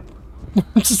going with it.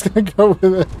 I'm just gonna go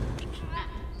with it.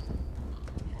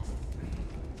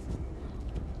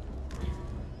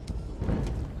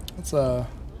 That's a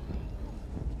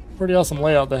pretty awesome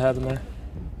layout they have in there.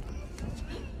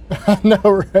 I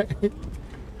know, right?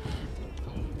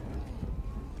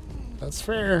 That's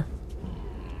fair.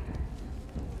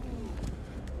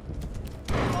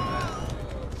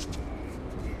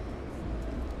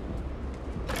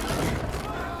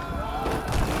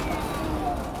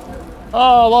 Oh,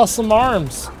 I lost some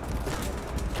arms.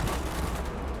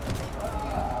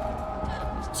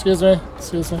 Excuse me.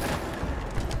 Excuse me.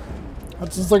 I'm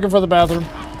just looking for the bathroom.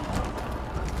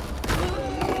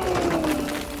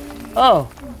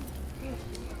 Oh.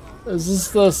 Is this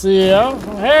the CEO?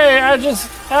 Hey, I just...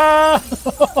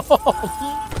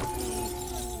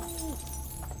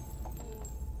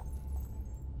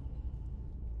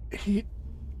 he,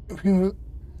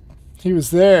 he was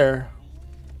there.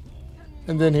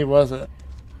 And then he wasn't.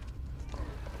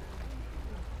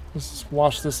 Let's just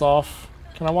wash this off.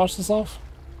 Can I wash this off?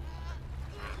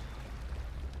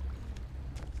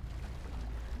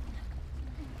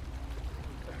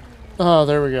 Oh,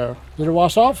 there we go. Did it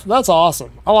wash off? That's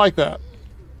awesome. I like that.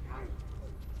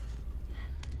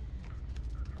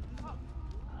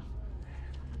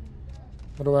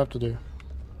 What do I have to do?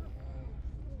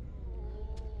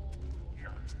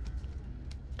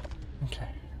 Okay.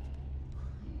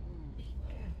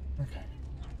 Okay.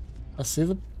 I see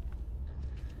the...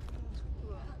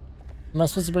 Am I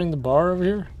supposed to bring the bar over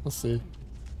here? Let's see.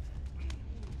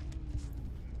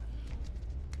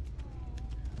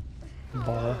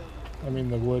 Bar. I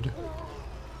mean the wood.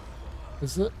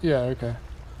 Is it? Yeah, okay.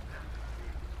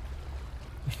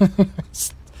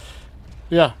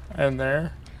 Yeah, and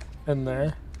there. And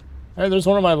there. Hey, there's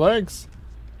one of my legs.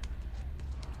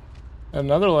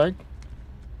 Another leg.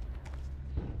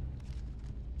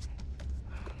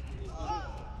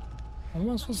 What am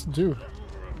I supposed to do?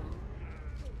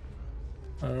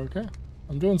 Okay.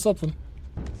 I'm doing something.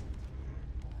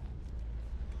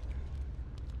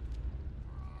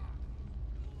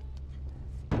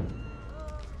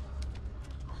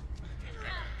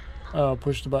 Oh,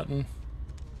 push the button.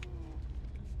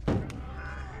 Come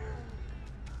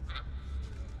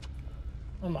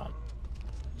on.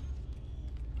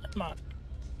 Come on.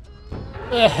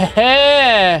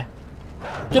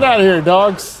 Get out of here,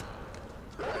 dogs.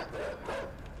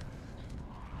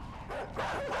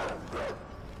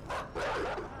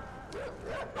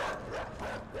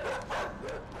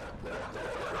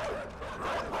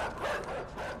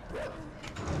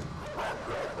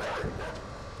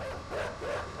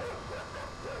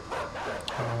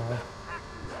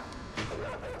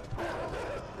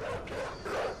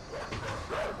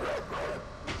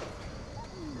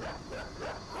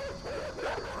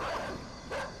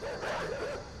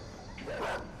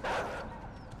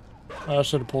 I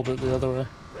should have pulled it the other way.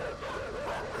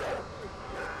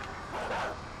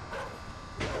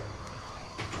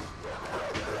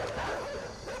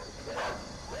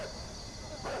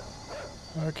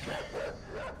 Okay.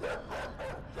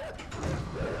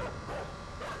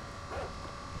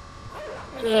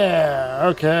 Yeah,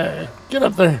 okay. Get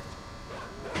up there.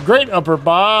 Great upper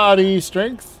body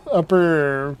strength,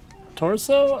 upper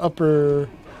torso, upper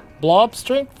blob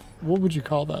strength. What would you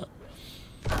call that?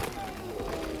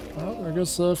 Well, there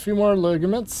goes a few more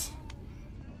ligaments.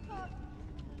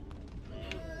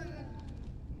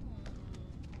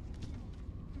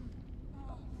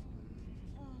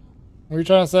 What are you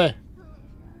trying to say?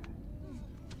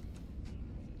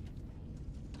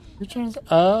 You're trying to say?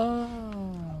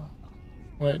 Oh.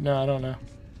 Wait, no, I don't know.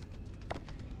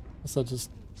 Guess I'll just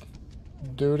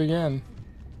do it again.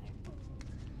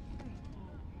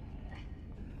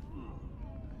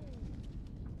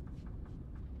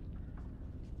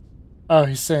 Oh,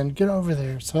 he's saying, get over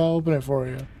there, so I'll open it for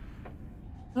you.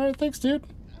 Alright, thanks, dude.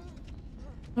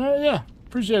 Alright, yeah.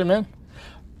 Appreciate it, man.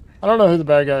 I don't know who the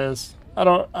bad guy is. I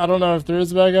don't know if there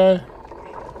is a bad guy.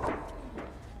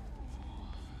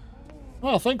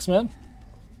 Oh, thanks, man.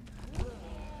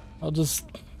 I'll just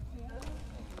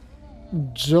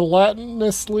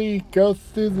gelatinously go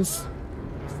through this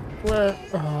square.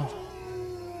 Oh.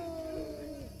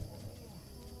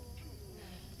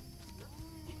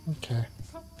 Okay.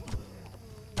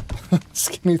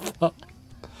 Skinny thought.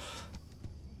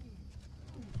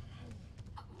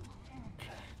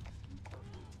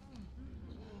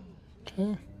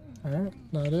 Okay. Alright,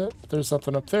 not it. There's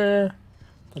something up there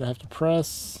that I have to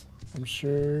press, I'm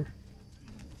sure.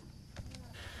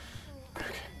 Okay.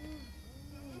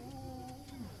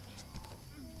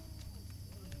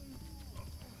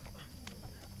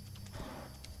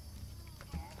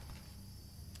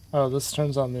 Oh, this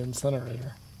turns on the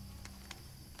incinerator.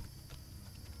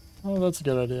 Oh, that's a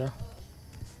good idea.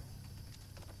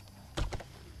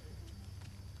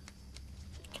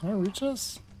 Can I reach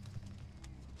this?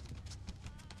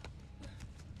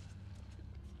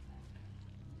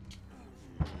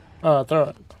 Throw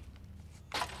it.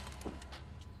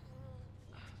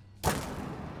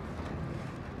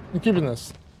 I'm keeping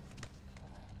this.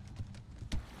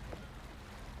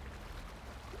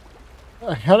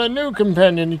 I got a new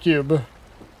companion cube.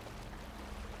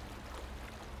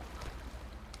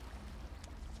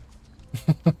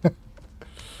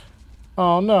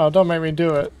 Oh no, don't make me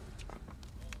do it.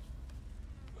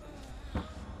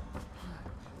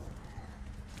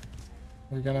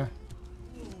 We're gonna...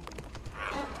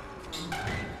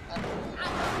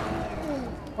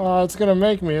 Oh, it's gonna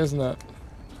make me, isn't it?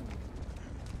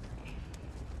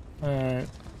 Alright.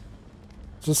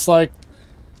 Just like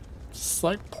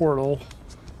Portal.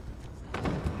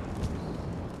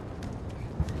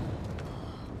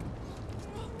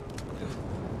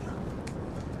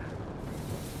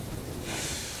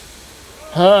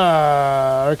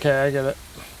 Ah, okay, I get it.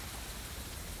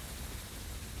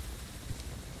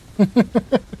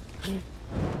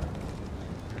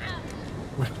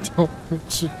 We don't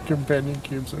mention companion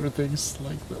cubes or things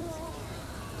like this.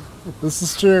 This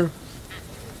is true.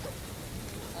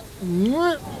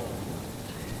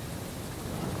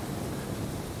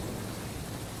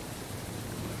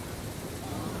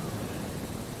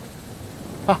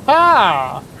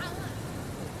 Haha!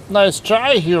 Nice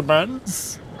try,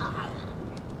 humans.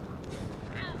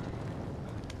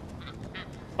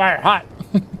 Fire hot.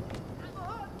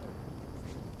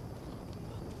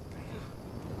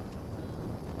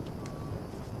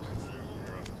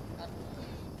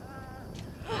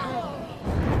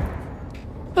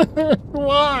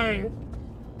 Why?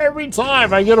 Every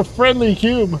time I get a friendly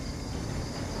cube.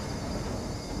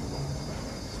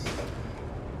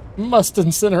 Must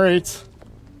incinerate.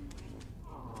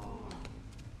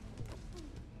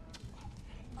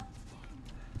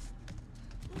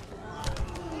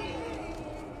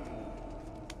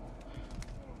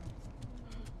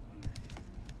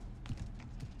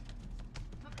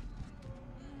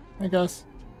 Hey guys,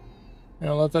 you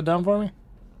gonna let that down for me?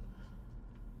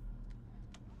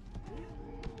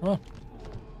 Come on,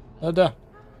 let it down.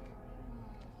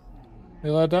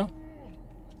 You let it down?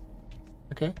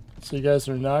 Okay, so you guys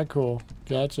are not cool.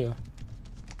 Gotcha.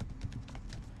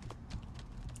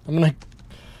 I'm gonna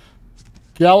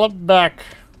gallop back.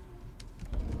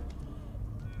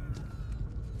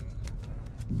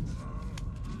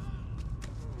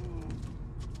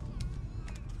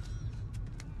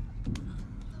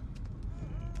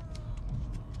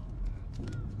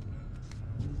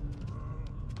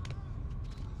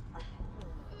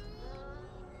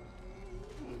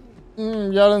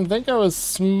 Y'all didn't think I was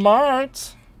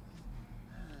smart.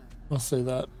 I'll say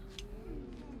that.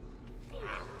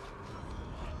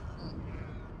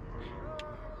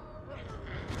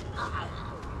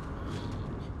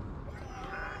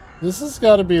 This has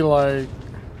got to be like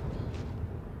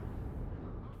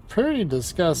pretty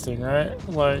disgusting, right?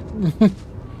 Like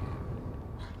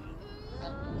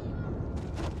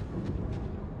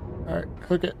alright,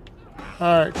 cook it.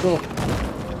 Alright, cool.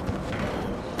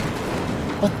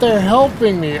 But they're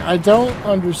helping me. I don't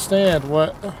understand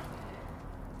what...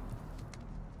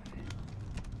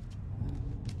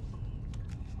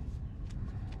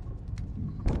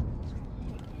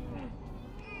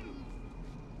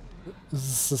 Is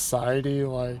society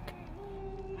like...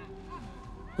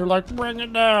 They're like,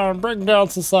 bring down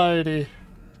society.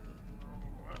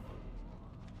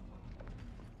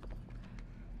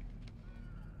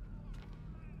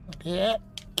 Yeah.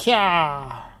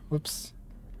 Whoops.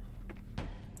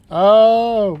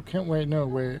 Oh, can't wait. No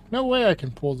way. No way I can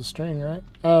pull the string, right?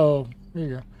 Oh, here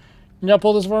you go. Can y'all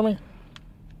pull this for me?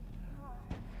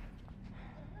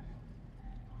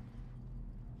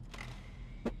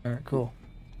 Alright, cool.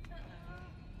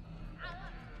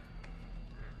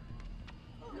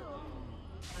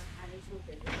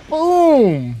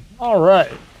 Boom!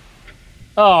 Alright.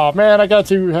 Oh, man, I got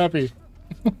too happy.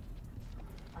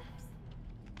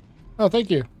 Oh, thank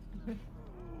you.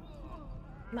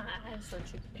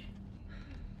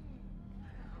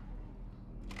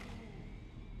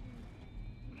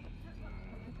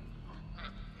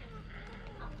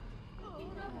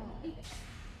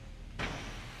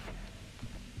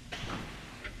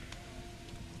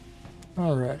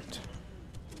 All right.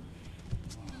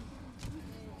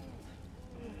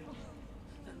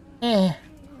 Are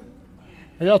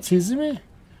y'all teasing me?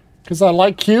 Because I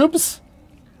like cubes?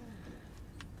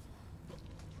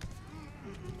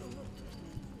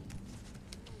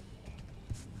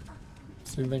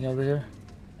 Is there anything over here?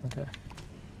 Okay.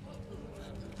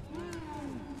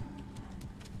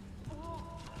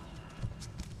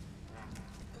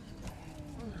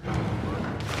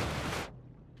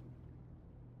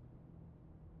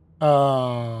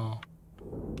 Oh.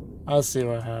 I'll see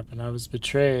what happened. I was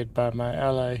betrayed by my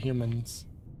ally humans.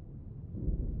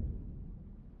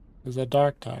 It was at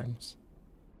dark times.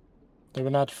 They were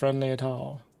not friendly at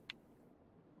all.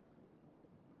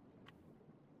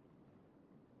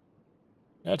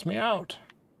 Let me out.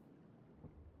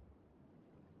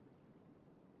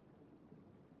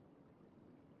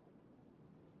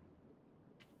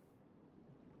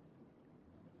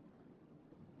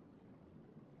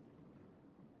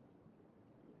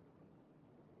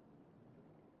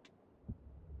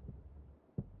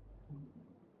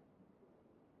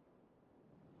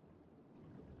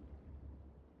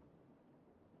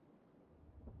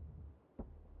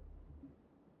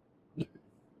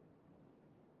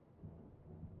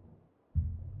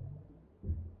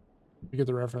 You get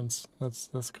the reference. That's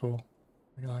cool.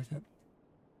 I like it.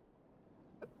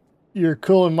 You're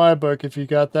cool in my book if you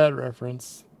got that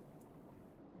reference.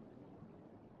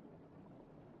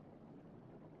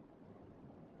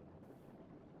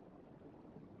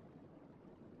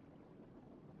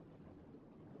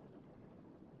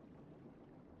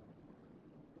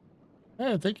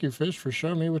 Hey, thank you, fish, for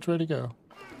showing me which way to go.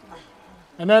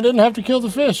 And I didn't have to kill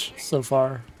the fish so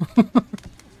far.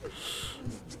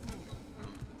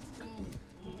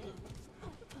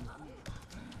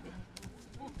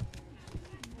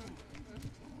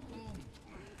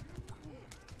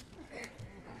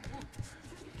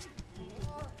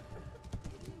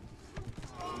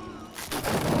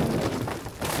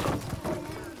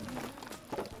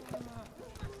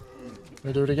 Can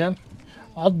I do it again?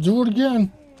 I'll do it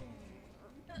again.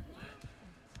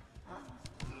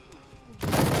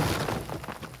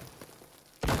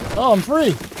 Oh, I'm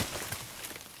free.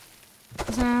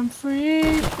 'Cause I'm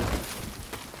free.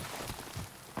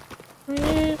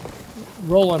 Free.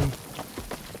 Rolling.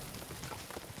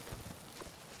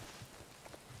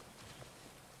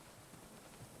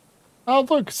 Oh,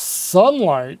 look,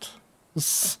 sunlight.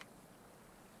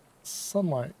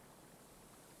 Sunlight.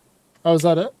 Oh, is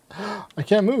that it? I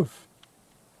can't move.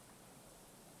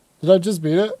 Did I just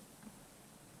beat it?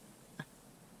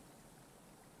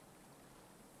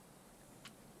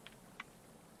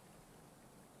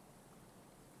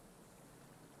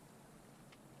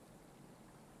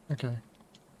 Okay.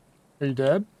 Are you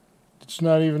dead? Did you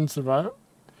not even survive?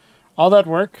 All that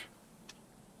work?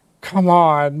 Come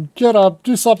on, get up,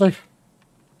 do something.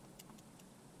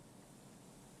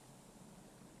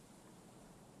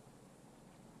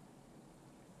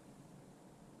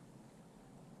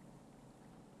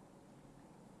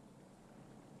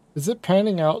 Is it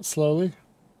panning out slowly?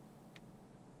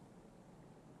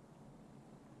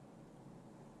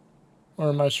 Or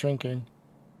am I shrinking?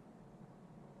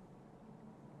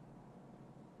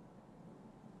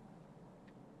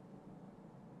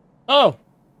 Oh!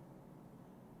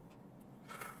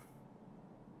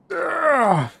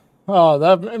 Ugh. Oh,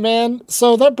 that, man.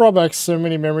 So that brought back so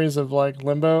many memories of, like,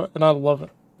 Limbo, and I love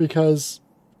it. Because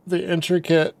the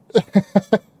intricate...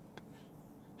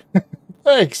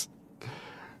 Thanks!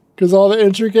 Because all the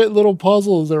intricate little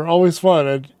puzzles are always fun,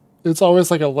 and it's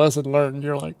always like a lesson learned.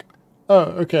 You're like, oh,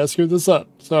 okay, I screwed this up,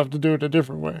 so I have to do it a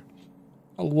different way.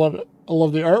 I love it. I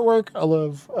love the artwork. I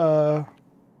love,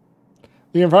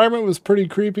 the environment was pretty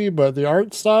creepy, but the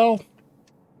art style,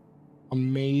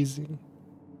 amazing.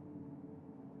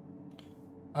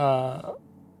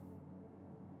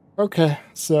 Okay,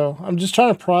 so I'm just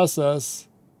trying to process.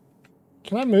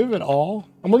 Can I move at all?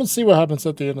 I'm going to see what happens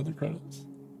at the end of the credits.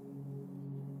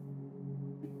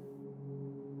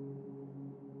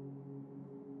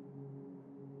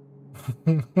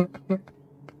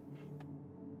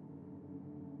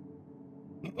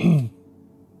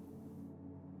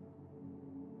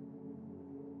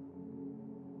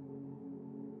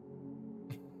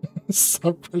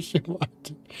 Stop pushing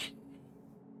left.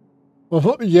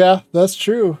 Well, yeah, that's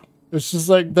true. It's just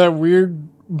like that weird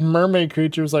mermaid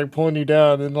creature is like pulling you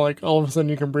down, and like all of a sudden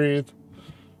you can breathe.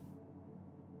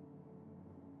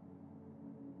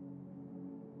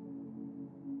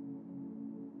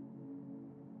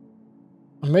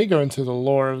 I may go into the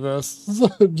lore of this.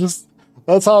 Just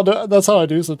that's how I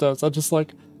do sometimes. I just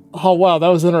like, oh wow, that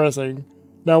was interesting.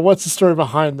 Now what's the story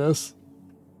behind this?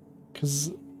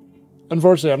 Because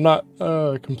unfortunately, I'm not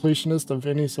a completionist of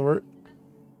any sort.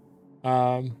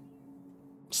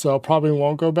 So I probably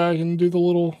won't go back and do the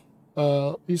little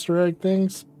Easter egg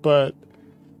things, but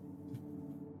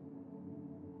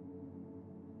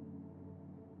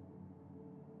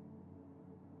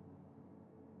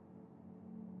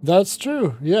that's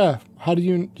true. Yeah. How do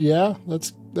you? Yeah,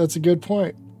 that's a good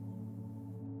point.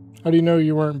 How do you know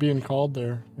you weren't being called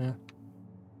there? Yeah.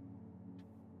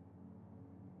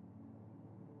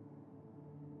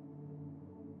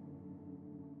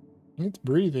 It's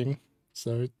breathing,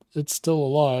 so it's still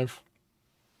alive.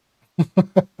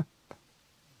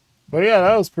 But yeah,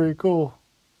 that was pretty cool.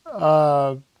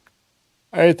 All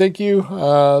right, thank you,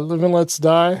 Live and Let's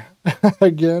Die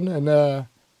again, and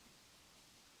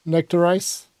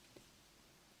Nectarice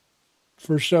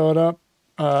for showing up.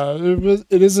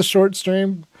 It is a short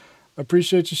stream.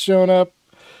 Appreciate you showing up.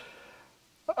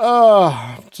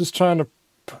 Just trying to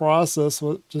process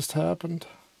what just happened.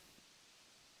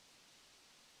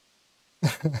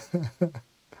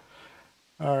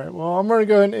 All right, well, I'm gonna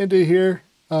go ahead and end it here.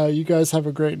 You guys have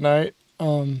a great night.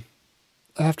 I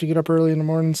have to get up early in the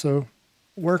morning, so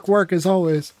work as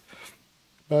always.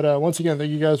 But once again,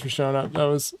 thank you guys for showing up. That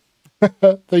was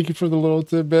thank you for the little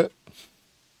tidbit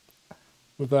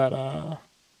with that.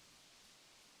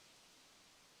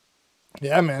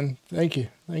 Yeah, man, thank you.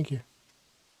 Thank you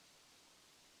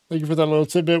for that little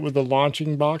tidbit with the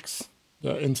launching box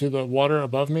into the water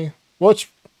above me, which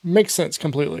makes sense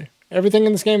completely. Everything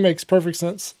in this game makes perfect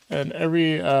sense in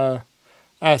every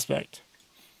aspect.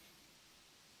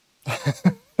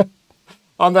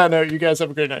 On that note, you guys have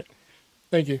a great night.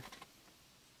 Thank you.